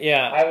 Like,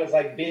 yeah. I was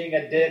like being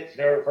a dick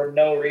to her for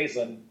no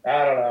reason.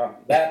 I don't know.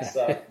 That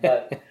sucked,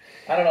 but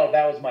I don't know if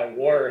that was my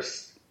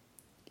worst.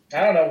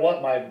 I don't know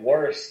what my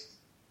worst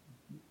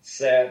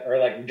set, or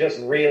like just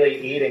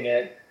really eating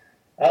it.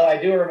 Oh,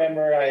 I do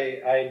remember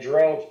I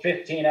drove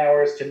 15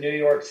 hours to New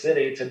York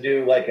City to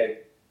do like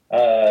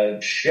a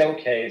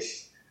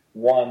showcase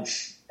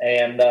once,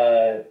 and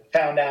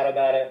found out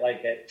about it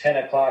like at 10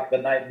 o'clock the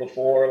night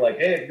before. Like,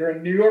 hey, if you're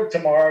in New York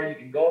tomorrow, you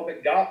can go up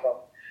at Gotham.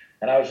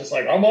 And I was just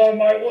like, I'm on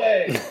my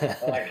way.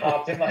 I like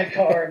hopped in my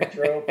car and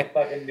drove to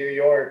fucking New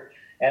York.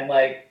 And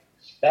like,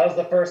 that was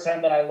the first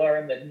time that I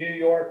learned that New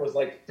York was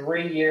like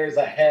 3 years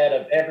ahead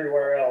of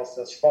everywhere else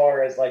as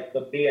far as like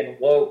the being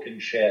woke and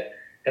shit.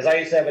 Because I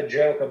used to have a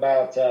joke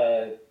about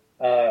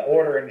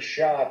ordering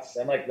shots,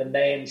 and like the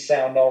names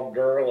sound all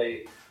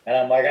girly. And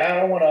I'm like, I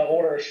don't want to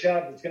order a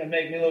shot that's going to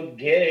make me look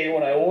gay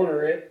when I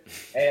order it.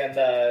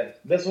 And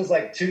this was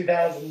like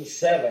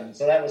 2007,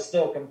 so that was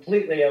still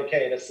completely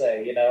okay to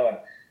say, you know.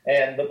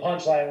 And the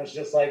punchline was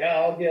just like, oh,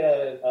 I'll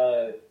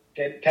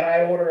get can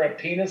I order a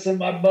penis in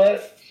my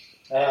butt?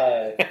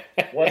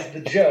 Was the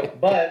joke.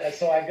 But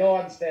so I go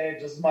on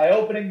stage. This is my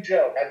opening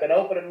joke. I've been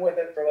opening with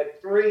it for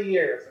like 3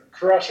 years and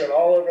crushing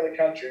all over the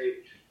country.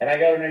 And I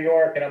go to New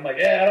York, and I'm like,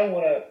 yeah, I don't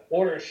want to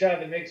order a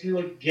shot that makes me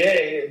look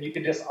gay. And you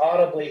can just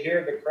audibly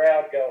hear the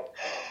crowd go,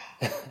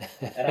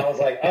 and I was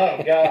like, oh,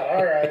 God,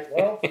 all right,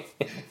 well,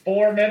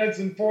 4 minutes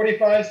and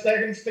 45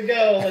 seconds to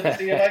go. Let's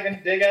see if I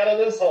can dig out of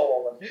this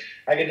hole. And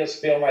I could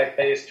just feel my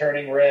face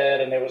turning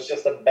red, and it was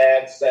just a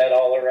bad set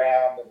all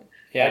around. And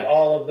like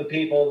all of the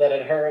people that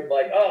had heard,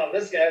 like, oh,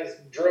 this guy's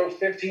drove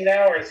 15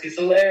 hours. He's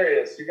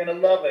hilarious. You're going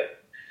to love it.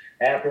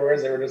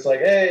 Afterwards, they were just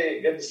like,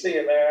 hey, good to see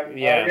you, man.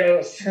 Yeah. How it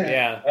goes?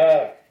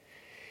 Yeah.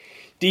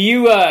 Do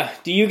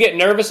you get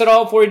nervous at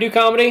all before you do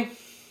comedy?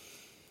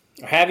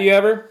 Or have you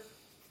ever?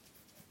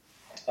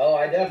 Oh,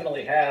 I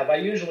definitely have. I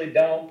usually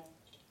don't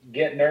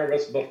get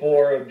nervous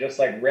before just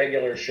like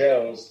regular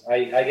shows.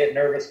 I get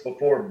nervous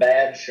before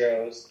bad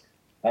shows.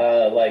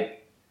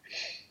 Like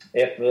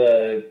if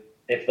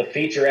the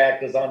feature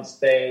act is on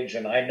stage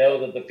and I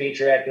know that the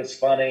feature act is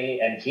funny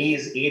and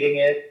he's eating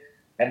it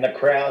and the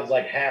crowd's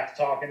like half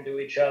talking to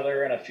each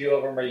other and a few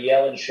of them are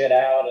yelling shit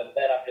out, and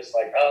then I'm just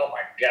like, oh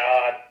my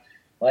God.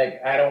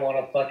 Like, I don't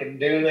want to fucking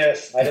do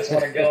this. I just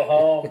want to go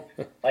home.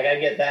 Like, I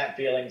get that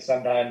feeling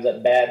sometimes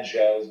at bad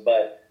shows.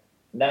 But,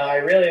 no, I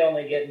really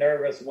only get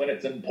nervous when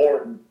it's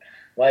important.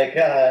 Like,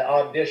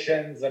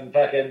 auditions and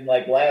fucking,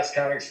 like, Last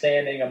Comic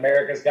Standing,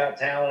 America's Got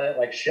Talent,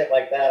 like, shit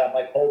like that. I'm,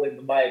 like, holding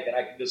the mic, and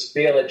I can just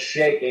feel it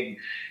shaking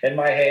in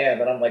my hand.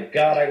 And I'm like,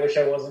 God, I wish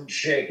I wasn't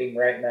shaking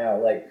right now.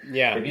 Like,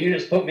 if you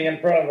just put me in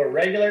front of a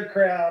regular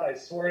crowd, I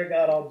swear to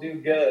God I'll do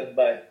good.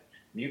 But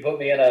you put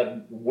me in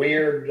a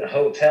weird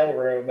hotel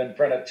room in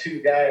front of two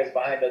guys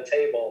behind a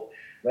table,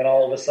 then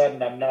all of a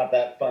sudden I'm not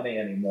that funny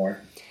anymore.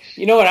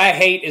 You know what I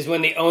hate is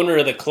when the owner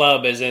of the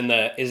club is in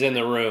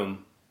the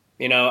room.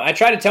 You know, I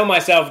try to tell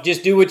myself,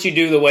 just do what you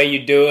do the way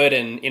you do it,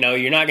 and, you know,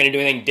 you're not going to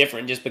do anything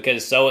different just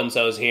because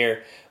so-and-so's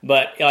here.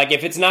 But, like,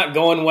 if it's not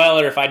going well,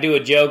 or if I do a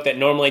joke that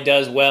normally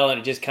does well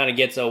and it just kind of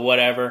gets a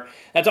whatever,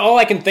 that's all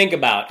I can think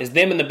about is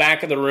them in the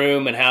back of the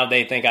room and how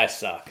they think I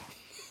suck.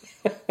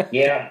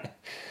 Yeah.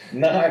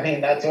 No, I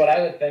mean, that's what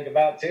I would think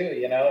about, too.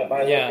 You know, if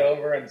I look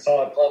over and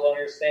saw a club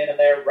owner standing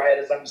there right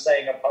as I'm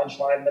saying a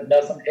punchline that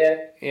doesn't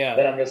hit,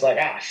 then I'm just like,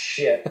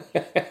 shit.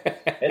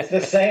 It's the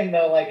same,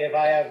 though, like if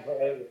I have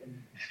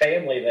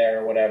family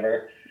there or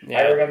whatever.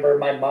 I remember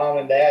my mom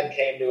and dad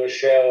came to a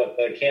show at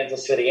the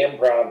Kansas City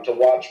Improv to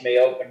watch me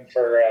open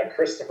for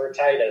Christopher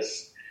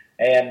Titus.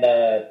 And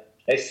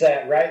they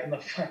sat right in the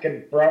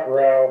fucking front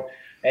row.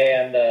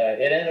 And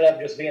it ended up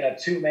just being a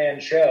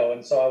two-man show,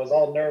 and so I was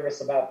all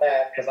nervous about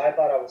that because I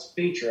thought I was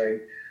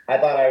featuring. I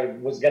thought I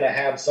was going to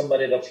have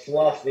somebody to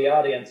fluff the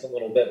audience a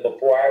little bit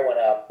before I went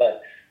up,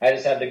 but I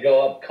just had to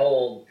go up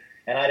cold,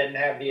 and I didn't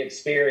have the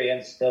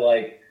experience to,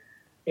 like,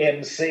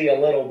 MC a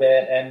little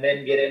bit and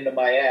then get into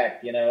my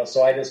act, you know?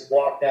 So I just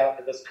walked out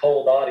to this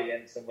cold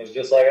audience and was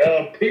just like,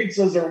 oh,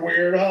 pizzas are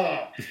weird,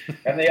 huh?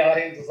 And the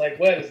audience was like,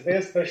 what, is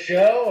this the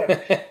show?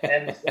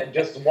 And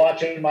just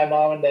watching my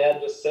mom and dad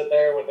just sit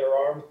there with their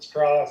arms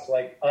crossed,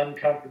 like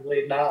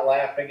uncomfortably not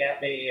laughing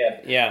at me.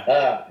 And,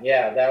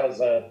 that was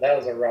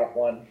a rough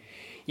one.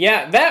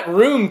 Yeah, that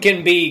room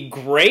can be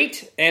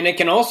great, and it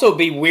can also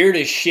be weird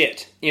as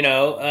shit, you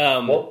know?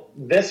 Well,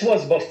 this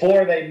was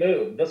before they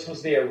moved. This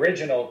was the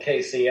original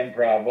KC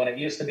Improv, when it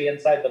used to be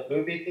inside the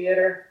movie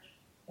theater.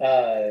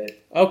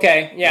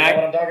 Okay, yeah. You know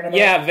what I'm talking about?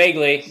 Yeah,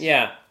 vaguely,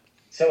 yeah.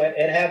 So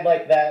it had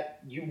like that,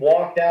 you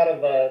walked out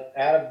of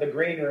the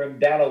green room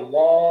down a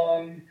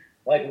long,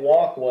 like,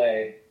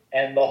 walkway,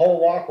 and the whole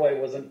walkway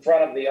was in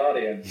front of the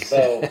audience.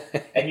 So,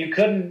 and you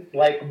couldn't,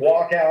 like,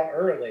 walk out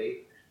early,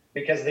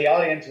 because the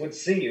audience would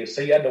see you.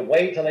 So you had to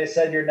wait till they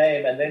said your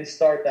name and then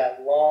start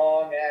that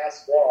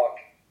long-ass walk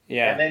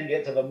and then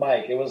get to the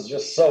mic. It was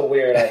just so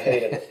weird. I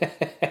hated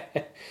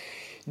it.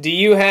 Do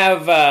you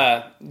have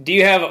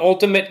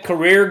ultimate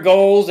career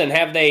goals, and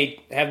have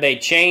they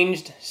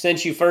changed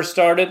since you first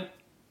started?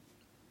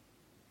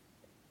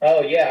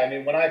 Oh yeah, I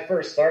mean, when I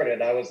first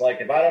started, I was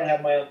like, if I don't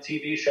have my own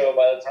TV show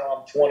by the time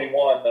I'm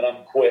 21, then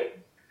I'm quitting.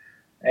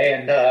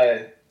 And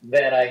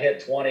then I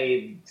hit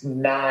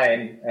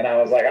 29, and I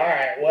was like, all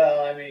right,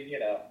 well, I mean,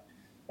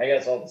 I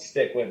guess I'll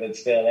stick with it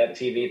still. That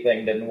TV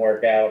thing didn't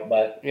work out,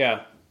 but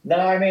yeah. No,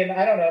 I mean,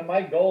 I don't know.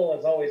 My goal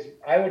is always,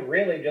 I would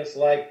like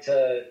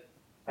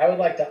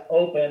to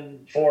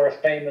open for a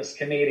famous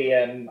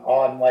comedian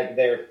on like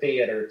their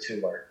theater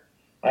tour.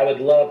 I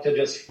would love to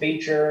just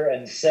feature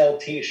and sell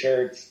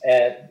T-shirts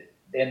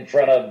in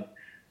front of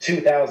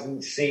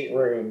 2,000 seat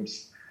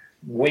rooms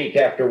week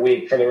after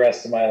week for the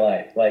rest of my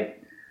life. Like,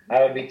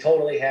 I would be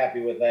totally happy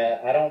with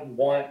that. I don't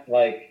want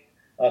like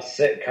a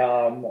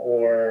sitcom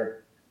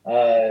or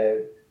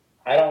I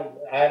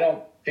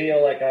don't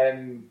feel like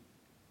I'm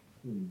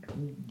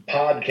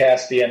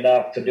podcasty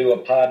enough to do a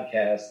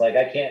podcast. Like,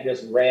 I can't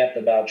just rant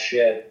about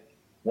shit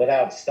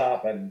without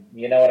stopping.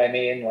 You know what I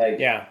mean? Like,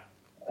 yeah.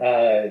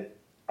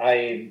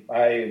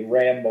 I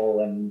ramble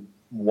and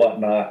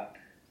whatnot,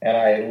 and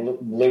I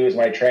lose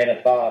my train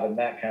of thought and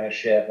that kind of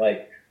shit.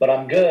 Like, but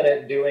I'm good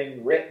at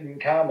doing written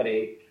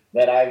comedy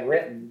that I've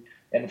written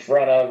in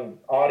front of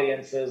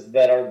audiences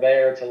that are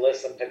there to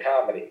listen to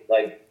comedy.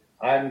 Like,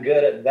 I'm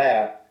good at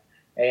that,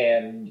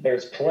 and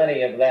there's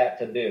plenty of that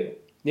to do.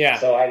 Yeah.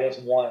 So I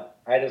just want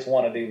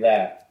to do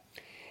that.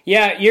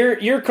 Yeah,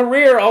 your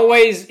career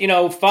always,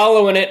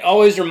 following it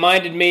always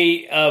reminded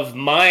me of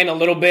mine a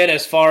little bit,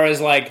 as far as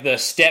like the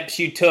steps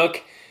you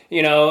took,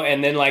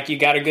 and then like you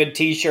got a good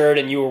T-shirt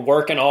and you were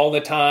working all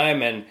the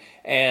time,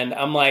 and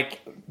I'm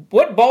like,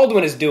 what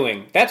Baldwin is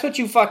doing, that's what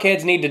you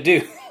fuckheads need to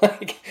do.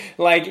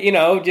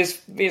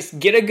 just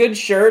get a good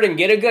shirt and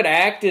get a good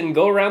act and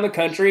go around the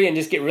country and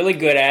just get really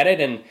good at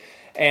it,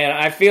 and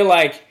I feel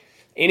like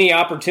any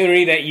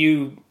opportunity that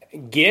you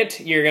get,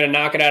 you're going to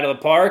knock it out of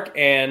the park.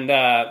 And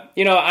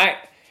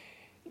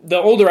the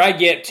older I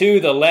get too,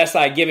 the less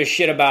I give a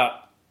shit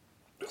about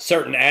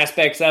certain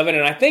aspects of it,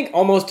 and I think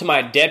almost to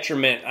my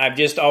detriment, I've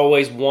just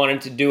always wanted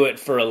to do it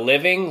for a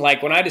living.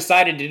 Like, when I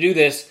decided to do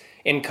this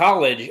in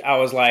college, I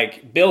was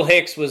like, Bill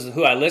Hicks was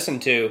who I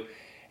listened to,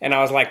 and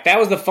I was like, that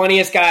was the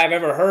funniest guy I've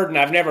ever heard, and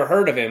I've never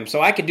heard of him, so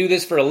I could do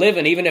this for a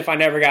living even if I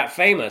never got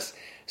famous.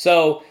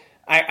 So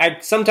I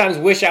sometimes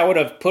wish I would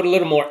have put a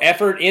little more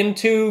effort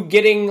into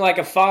getting like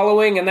a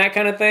following and that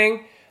kind of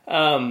thing.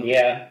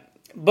 Yeah.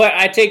 But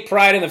I take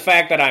pride in the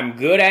fact that I'm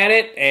good at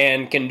it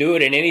and can do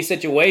it in any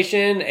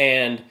situation.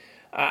 And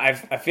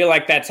I feel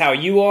like that's how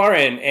you are.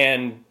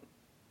 And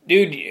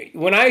dude,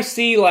 when I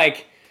see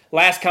like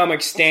Last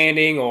Comic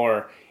Standing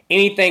or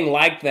anything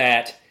like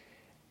that,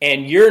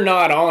 and you're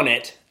not on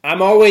it,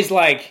 I'm always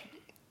like,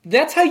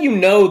 that's how you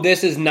know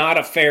this is not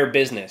a fair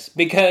business.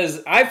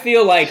 Because I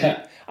feel like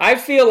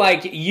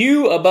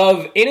you,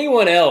 above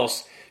anyone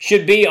else,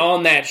 should be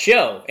on that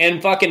show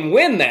and fucking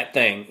win that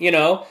thing,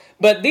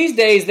 But these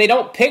days, they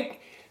don't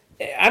pick,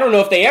 I don't know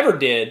if they ever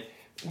did,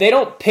 they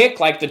don't pick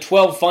like the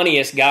 12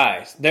 funniest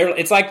guys.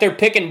 It's like they're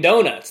picking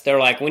donuts. They're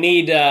like, we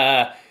need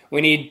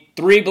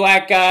 3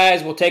 black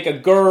guys, we'll take a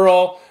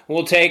girl,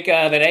 we'll take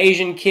that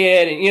Asian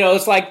kid. And,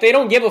 it's like they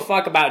don't give a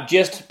fuck about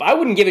I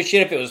wouldn't give a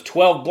shit if it was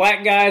 12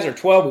 black guys or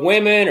 12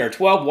 women or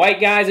 12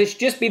 white guys. It should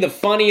just be the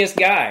funniest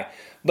guy.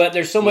 But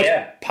there's so much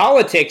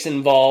politics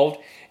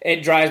involved,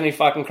 it drives me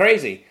fucking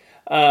crazy.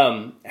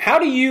 How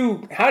do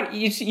you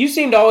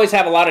seem to always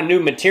have a lot of new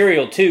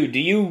material too. Do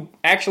you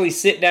actually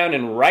sit down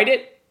and write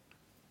it?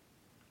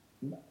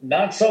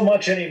 Not so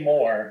much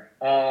anymore.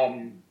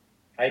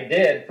 I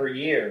did for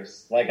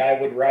years. Like, I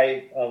would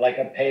write like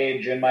a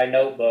page in my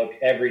notebook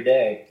every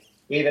day,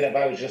 even if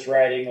I was just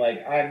writing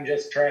like, I'm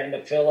just trying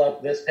to fill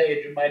up this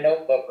page in my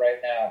notebook right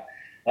now.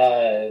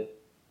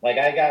 Like,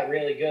 I got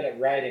really good at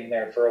writing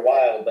there for a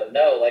while, but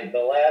no, like the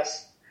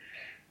last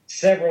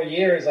several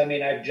years, I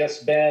mean, I've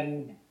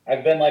been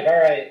like, all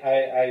right,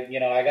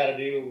 I got to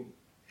do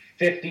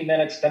 50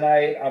 minutes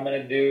tonight. I'm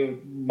going to do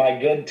my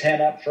good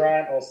 10 up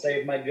front. I'll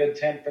save my good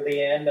 10 for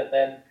the end, and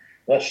then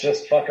let's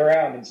just fuck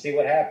around and see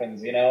what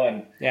happens,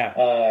 and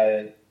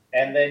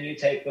and then you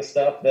take the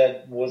stuff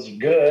that was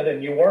good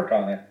and you work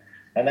on it.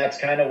 And that's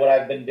kind of what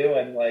I've been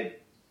doing.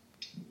 Like,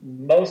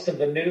 most of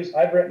the news,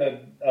 I've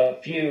written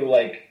a few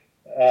like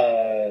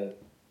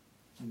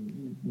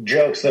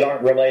jokes that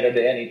aren't related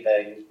to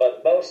anything,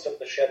 but most of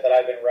the shit that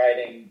I've been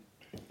writing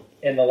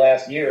in the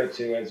last year or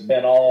two has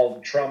been all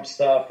Trump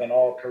stuff and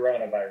all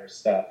coronavirus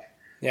stuff.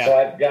 Yeah. So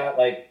I've got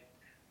like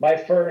my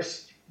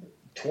first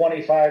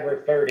 25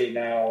 or 30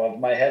 now of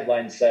my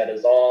headline set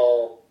is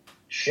all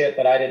shit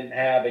that I didn't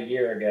have a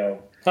year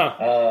ago. Huh.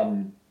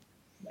 And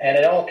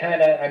it all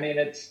kind of, I mean,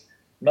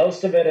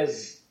 most of it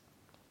is,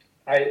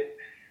 I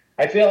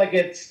feel like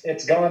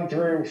it's gone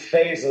through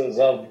phases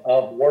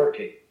of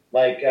working.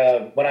 Like,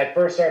 when I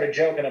first started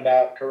joking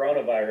about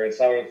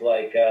coronavirus, I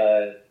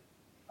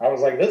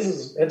was like,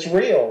 it's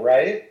real,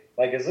 right?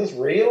 Like, is this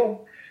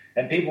real?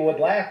 And people would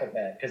laugh at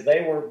that because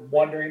they were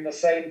wondering the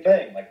same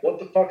thing. Like, what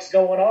the fuck's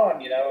going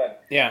on, you know? And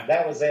Yeah.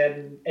 that was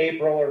in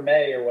April or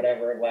May or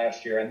whatever of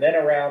last year. And then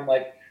around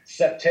like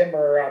September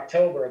or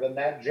October, then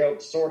that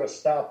joke sort of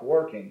stopped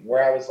working,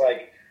 where I was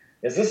like,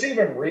 is this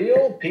even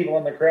real? People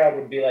in the crowd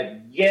would be like,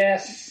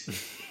 yes.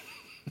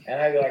 And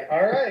I'd be like,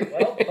 all right,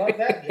 well, fuck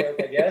that joke,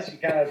 I guess. You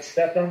kind of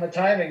stepped on the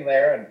timing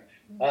there. And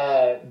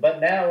but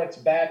now it's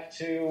back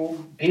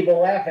to people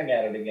laughing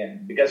at it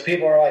again because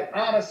people are like,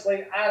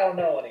 honestly, I don't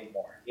know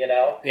anymore, you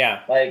know?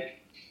 Yeah.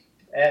 Like,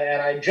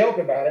 and I joke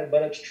about it,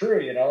 but it's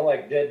true, you know?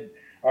 Like,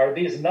 are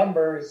these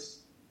numbers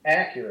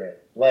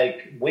accurate?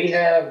 Like, we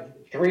have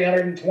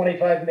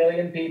 325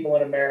 million people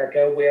in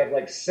America. We have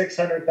like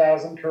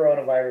 600,000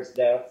 coronavirus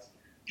deaths.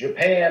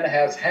 Japan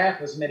has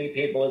half as many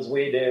people as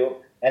we do,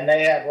 and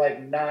they have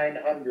like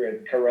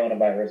 900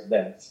 coronavirus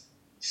deaths.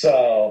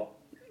 So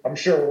I'm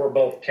sure we're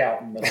both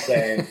counting the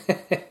same.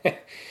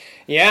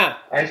 Yeah.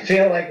 I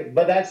feel like,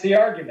 but that's the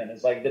argument.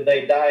 It's like, did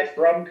they die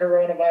from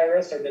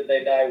coronavirus or did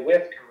they die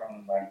with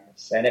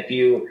coronavirus? And if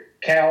you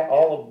count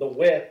all of the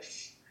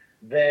withs,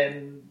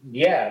 then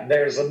yeah,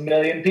 there's 1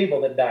 million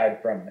people that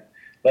died from it.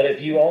 But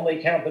if you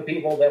only count the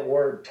people that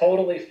were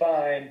totally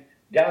fine,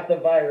 got the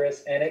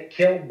virus, and it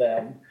killed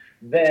them,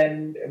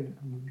 then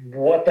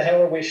what the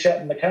hell are we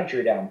shutting the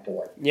country down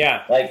for?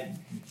 Yeah. Like,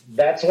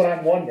 that's what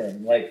I'm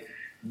wondering. Like,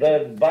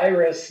 the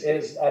virus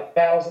is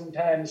 1,000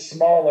 times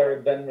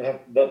smaller than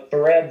the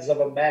threads of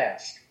a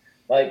mask.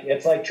 Like,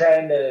 it's like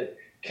trying to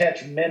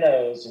catch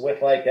minnows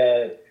with like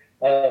a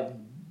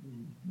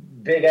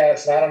big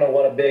ass, I don't know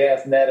what a big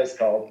ass net is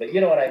called, but you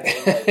know what I mean?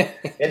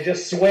 Like, it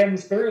just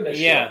swims through the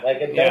shit.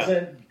 Like, it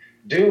doesn't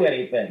do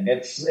anything.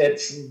 It's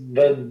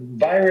the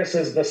virus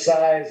is the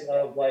size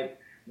of like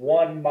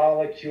one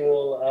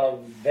molecule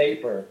of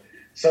vapor.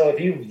 So if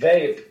you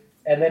vape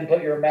and then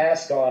put your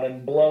mask on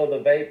and blow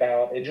the vape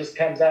out, it just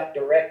comes out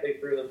directly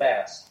through the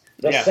mask.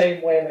 The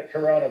same way that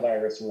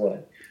coronavirus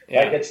would.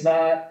 Like, it's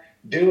not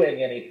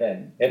doing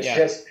anything. It's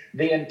just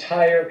the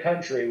entire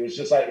country was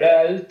just like,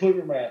 just put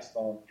your mask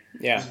on.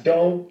 Yeah. Just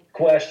don't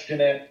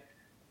question it.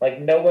 Like,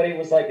 nobody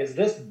was like, is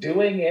this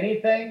doing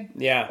anything?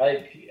 Yeah.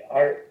 Like,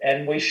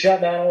 and we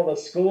shut down all the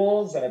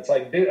schools, and it's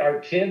like, dude,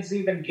 are kids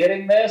even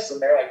getting this? And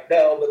they're like,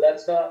 no, but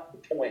that's not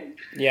the point.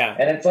 Yeah.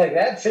 And it's like,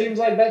 that seems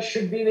like that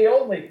should be the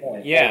only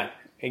point. Yeah, like,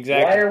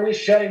 exactly. Why are we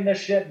shutting this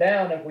shit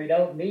down if we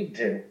don't need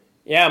to?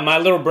 Yeah, my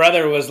little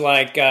brother was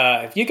like,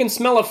 if you can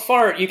smell a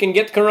fart, you can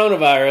get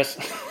coronavirus.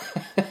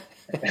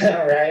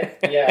 All right.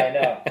 Yeah, I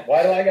know.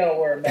 Why do I gotta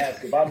wear a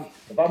mask?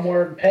 If I'm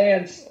wearing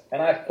pants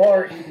and I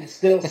fart, you can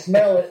still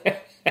smell it.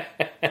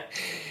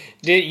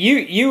 Did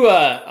you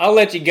I'll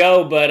let you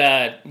go,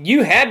 but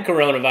you had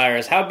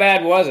coronavirus. How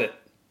bad was it?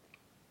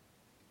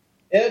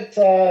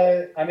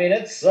 I mean,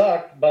 it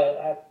sucked,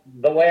 but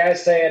the way I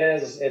say it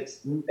is,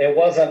 it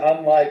wasn't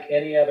unlike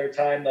any other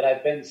time that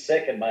I've been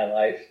sick in my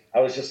life. I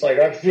was just like,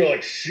 I feel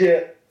like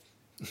shit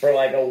for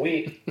like a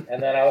week,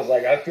 and then I was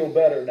like, I feel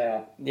better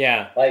now.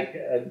 Yeah. Like,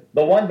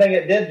 the one thing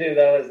it did do,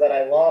 though, is that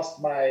I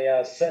lost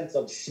my sense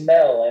of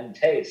smell and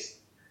taste.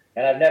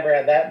 And I've never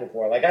had that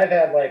before. Like, I've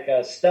had like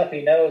a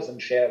stuffy nose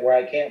and shit where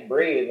I can't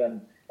breathe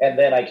and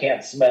then I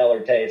can't smell or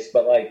taste.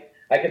 But like,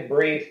 I could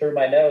breathe through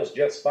my nose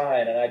just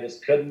fine, and I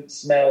just couldn't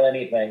smell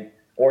anything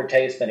or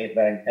taste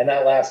anything. And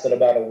that lasted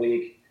about a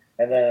week,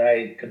 and then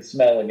I could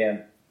smell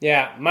again.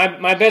 Yeah,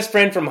 my best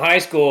friend from high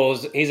school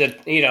he's a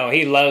total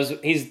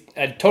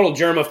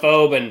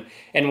germaphobe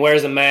and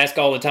wears a mask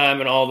all the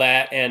time and all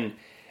that, and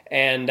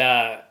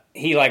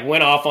he like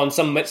went off on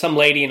some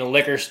lady in a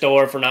liquor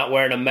store for not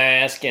wearing a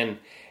mask, and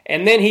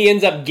then he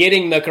ends up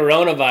getting the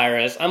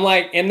coronavirus. I'm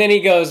like, and then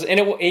he goes, and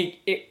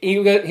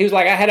he was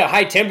like, I had a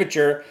high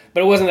temperature,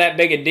 but it wasn't that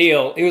big a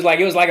deal. He was like,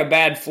 it was like a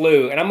bad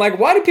flu. And I'm like,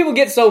 why do people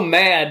get so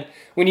mad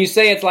when you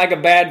say it's like a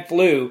bad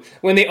flu,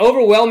 when the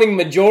overwhelming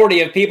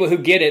majority of people who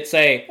get it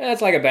say,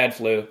 it's like a bad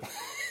flu?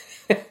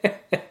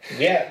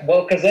 Yeah,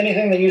 well, because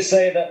anything that you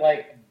say that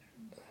like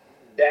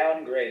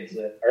downgrades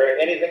it, or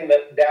anything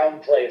that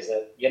downplays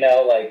it, you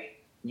know, like,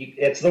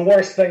 it's the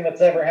worst thing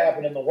that's ever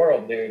happened in the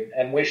world, dude,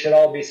 and we should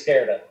all be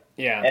scared of it.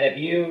 Yeah. And if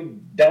you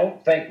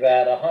don't think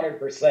that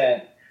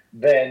 100%,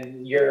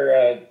 then you're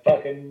a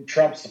fucking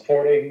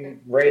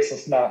Trump-supporting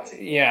racist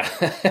Nazi. Yeah.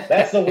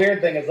 That's the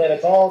weird thing, is that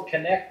it's all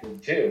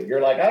connected, too.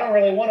 You're like, I don't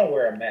really want to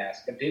wear a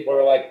mask. And people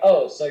are like,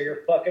 oh, so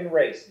you're fucking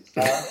racist,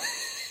 huh?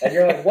 And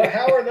you're like, what?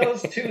 How are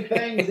those two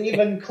things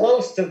even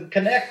close to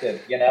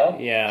connected, you know?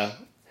 Yeah.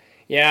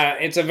 Yeah,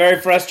 it's a very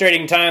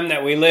frustrating time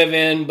that we live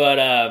in,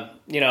 but,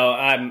 you know,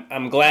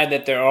 I'm glad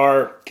that there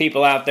are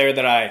people out there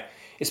that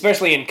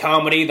especially in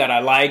comedy, that I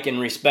like and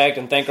respect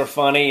and think are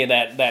funny,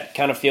 that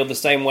kind of feel the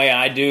same way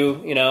I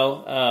do, you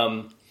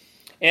know.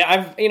 And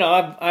I've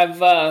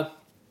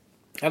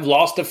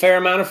lost a fair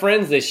amount of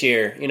friends this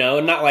year, you know,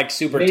 not like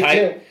super Me tight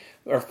too.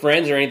 or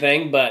friends or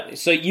anything, but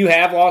so you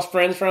have lost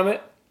friends from it?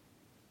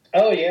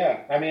 Oh,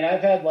 yeah. I mean,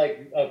 I've had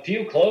like a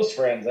few close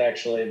friends,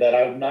 actually, that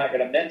I'm not going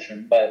to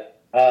mention, but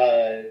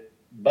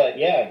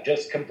yeah,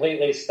 just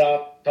completely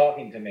stopped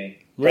talking to me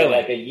for Really?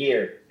 like a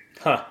year.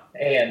 Huh.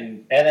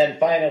 And then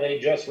finally,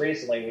 just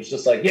recently, was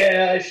just like,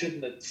 yeah, I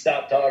shouldn't have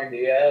stopped talking to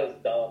you. I was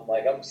dumb.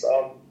 Like, I'm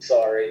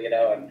sorry,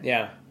 And,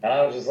 Yeah. and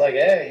I was just like,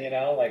 hey,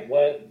 like,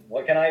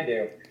 what can I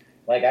do?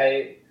 Like,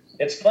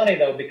 it's funny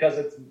though,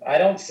 because I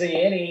don't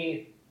see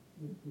any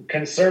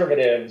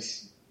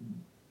conservatives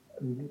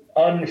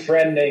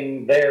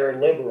unfriending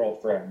their liberal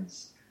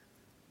friends.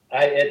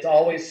 It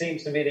always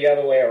seems to be the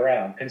other way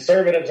around.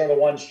 Conservatives are the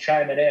ones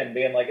chiming in,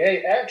 being like,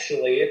 hey,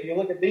 actually, if you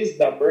look at these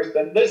numbers,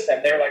 then this,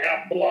 and they're like,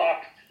 I'm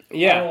blocked.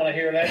 Yeah. I don't want to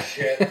hear that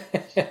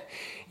shit.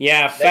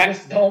 Yeah. They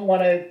just don't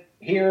want to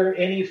hear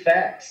any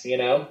facts,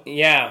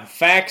 Yeah.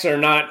 Facts are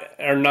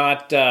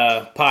not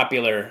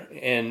popular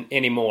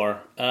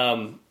anymore.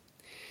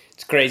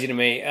 It's crazy to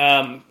me.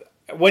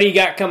 What do you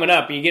got coming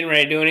up? Are you getting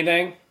ready to do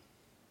anything?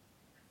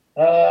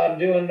 I'm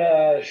doing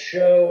a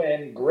show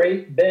in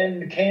Great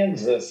Bend,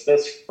 Kansas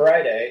this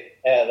Friday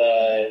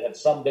at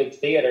some big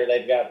theater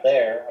they've got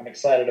there. I'm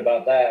excited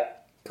about that.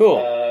 Cool.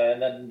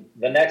 And then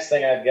the next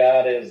thing I've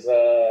got is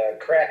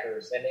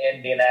Crackers in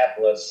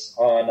Indianapolis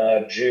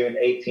on June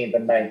 18th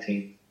and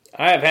 19th.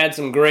 I have had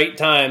some great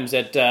times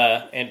at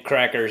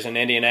Crackers in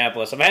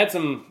Indianapolis. I've had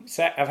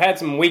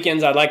some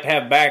weekends I'd like to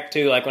have back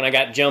too, like when I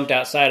got jumped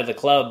outside of the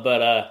club.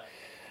 But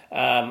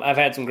I've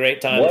had some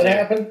great times. What there.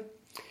 happened?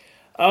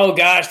 Oh,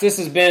 gosh, this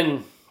has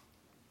been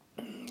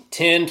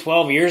 10,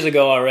 12 years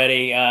ago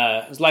already.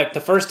 It was like the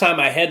first time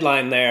I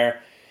headlined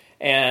there,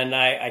 and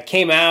I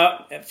came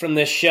out from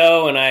this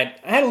show, and I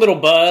had a little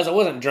buzz. I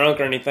wasn't drunk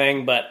or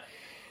anything, but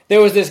there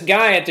was this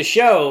guy at the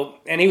show,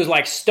 and he was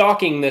like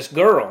stalking this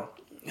girl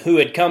who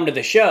had come to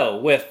the show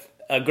with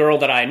a girl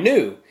that I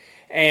knew.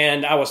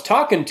 And I was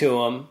talking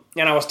to him,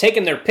 and I was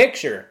taking their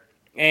picture.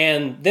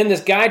 And then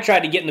this guy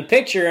tried to get in the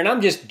picture, and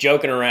I'm just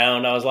joking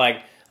around. I was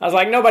like,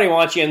 nobody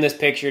wants you in this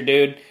picture,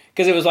 dude.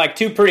 Because it was like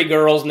two pretty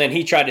girls, and then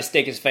he tried to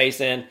stick his face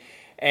in.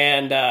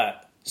 And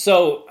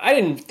so I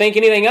didn't think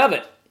anything of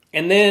it.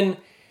 And then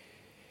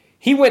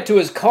he went to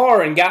his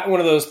car and got one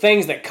of those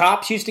things that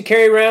cops used to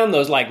carry around,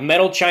 those like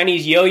metal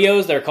Chinese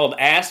yo-yos. They're called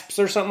asps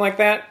or something like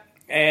that.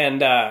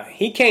 And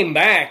he came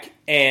back,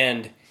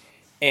 and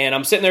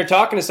I'm sitting there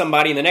talking to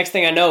somebody, and the next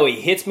thing I know, he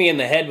hits me in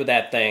the head with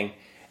that thing.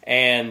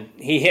 And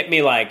he hit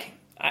me like,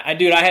 I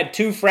had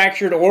 2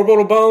 fractured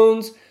orbital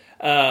bones.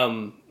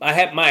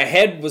 My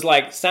head was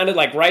like, sounded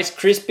like Rice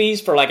Krispies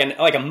for like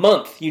a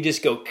month. You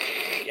just go,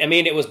 I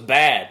mean, it was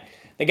bad.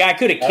 The guy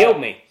could have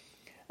killed me.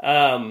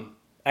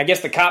 I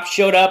guess the cops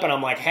showed up, and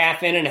I'm like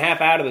half in and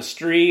half out of the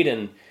street,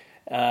 and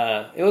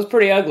it was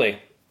pretty ugly.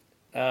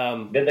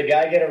 Did the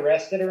guy get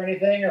arrested or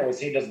anything, or was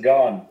he just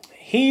gone?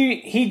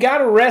 He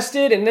got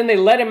arrested, and then they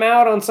let him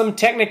out on some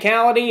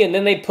technicality, and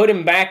then they put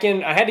him back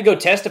in. I had to go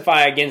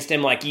testify against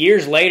him like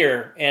years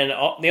later, and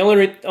the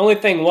only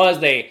thing was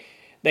they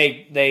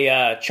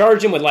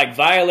charged him with like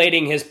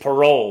violating his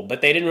parole, but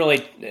they didn't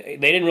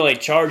really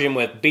charge him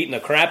with beating the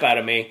crap out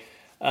of me.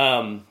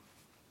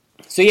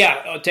 So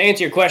yeah, to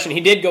answer your question,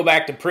 he did go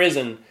back to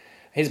prison.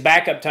 His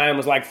backup time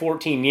was like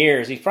 14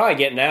 years. He's probably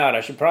getting out.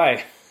 I should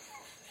probably.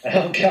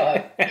 Oh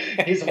God,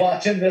 he's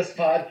watching this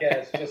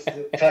podcast, just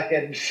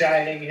fucking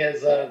shining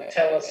his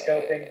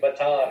telescoping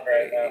baton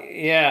right now.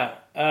 Yeah,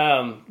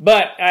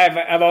 but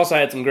I've also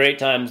had some great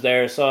times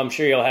there, so I'm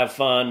sure you'll have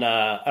fun.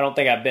 I don't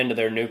think I've been to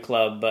their new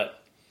club, but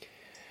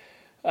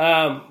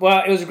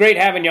well, it was great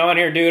having you on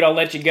here, dude. I'll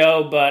let you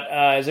go, but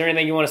is there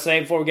anything you want to say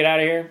before we get out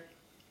of here?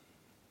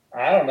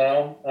 I don't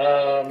know.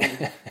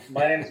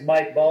 My name's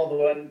Mike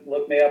Baldwin.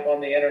 Look me up on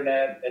the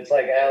internet. It's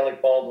like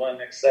Alec Baldwin,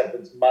 except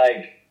it's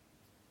Mike.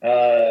 You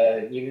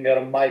can go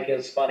to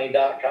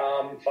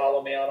mikeisfunny.com,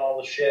 follow me on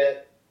all the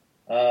shit.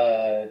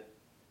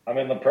 I'm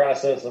in the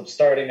process of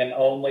starting an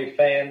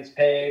OnlyFans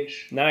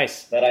page.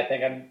 Nice. That I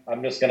think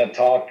I'm just going to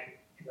talk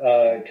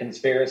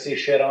conspiracy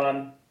shit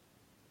on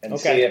and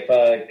see if,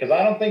 because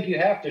I don't think you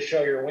have to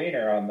show your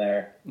wiener on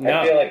there. No.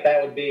 I feel like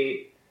that would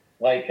be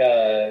like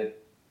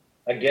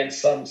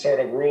against some sort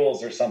of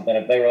rules or something.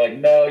 If they were like,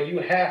 no, you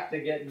have to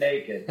get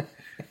naked.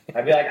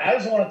 I'd be like, I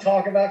just want to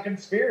talk about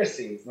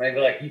conspiracies. And they'd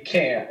be like, you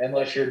can't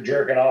unless you're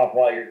jerking off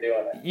while you're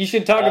doing it. You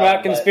should talk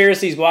about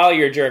conspiracies while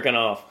you're jerking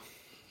off.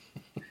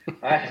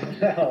 I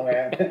don't know,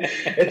 man.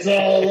 It's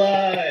all a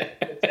lie.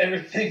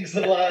 Everything's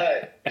a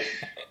lie.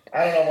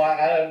 I don't know why.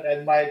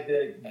 And my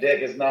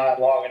dick is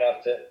not long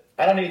enough to.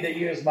 I don't need to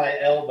use my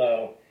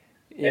elbow.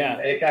 Yeah.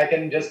 I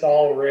can just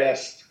all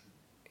wrist.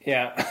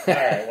 Yeah. All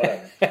right,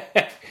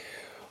 whatever.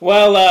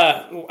 Well,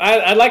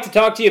 I'd like to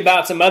talk to you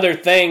about some other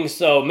things.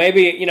 So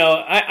maybe,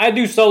 I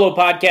do solo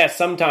podcasts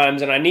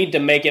sometimes, and I need to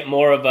make it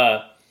more of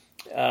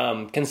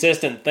a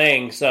consistent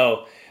thing.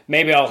 So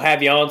maybe I'll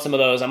have you on some of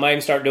those. I might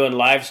even start doing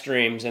live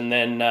streams, and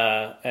then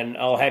and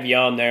I'll have you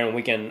on there,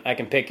 and I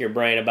can pick your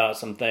brain about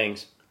some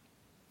things.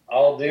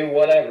 I'll do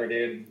whatever,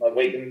 dude.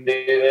 We can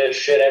do this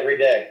shit every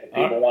day if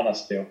people want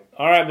us to.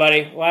 All right,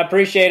 buddy. Well, I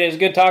appreciate it. It's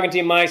good talking to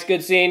you, Mike. It's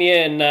good seeing you,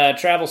 and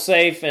travel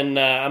safe. And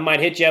I might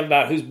hit you up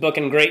about who's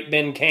booking Great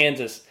Bend,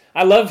 Kansas.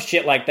 I love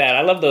shit like that.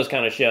 I love those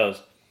kind of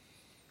shows.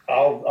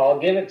 I'll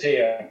give it to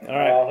you. All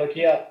right. I'll hook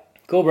you up.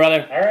 Cool,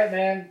 brother. All right,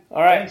 man.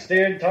 All right. Thanks,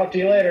 dude. Talk to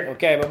you later.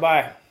 Okay,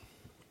 bye-bye.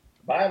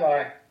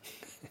 Bye-bye.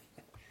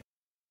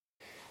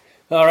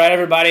 All right,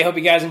 everybody. Hope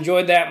you guys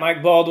enjoyed that.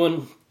 Mike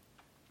Baldwin,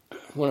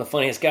 one of the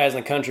funniest guys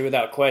in the country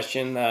without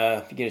question.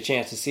 If you get a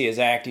chance to see his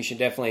act, you should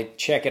definitely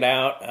check it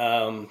out.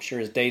 I'm sure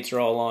his dates are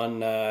all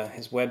on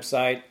his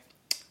website.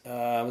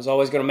 I was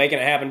always going to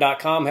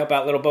makeithappen.com, help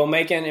out Little Bo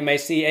Macon,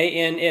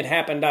 MACAN,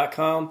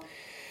 ithappen.com.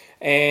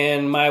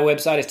 And my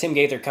website is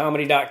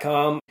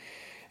timgaithercomedy.com.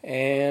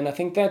 And I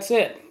think that's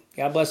it.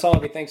 God bless all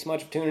of you. Thanks so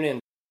much for tuning in.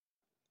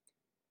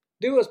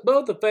 Do us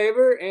both a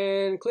favor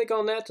and click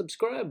on that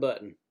subscribe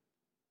button.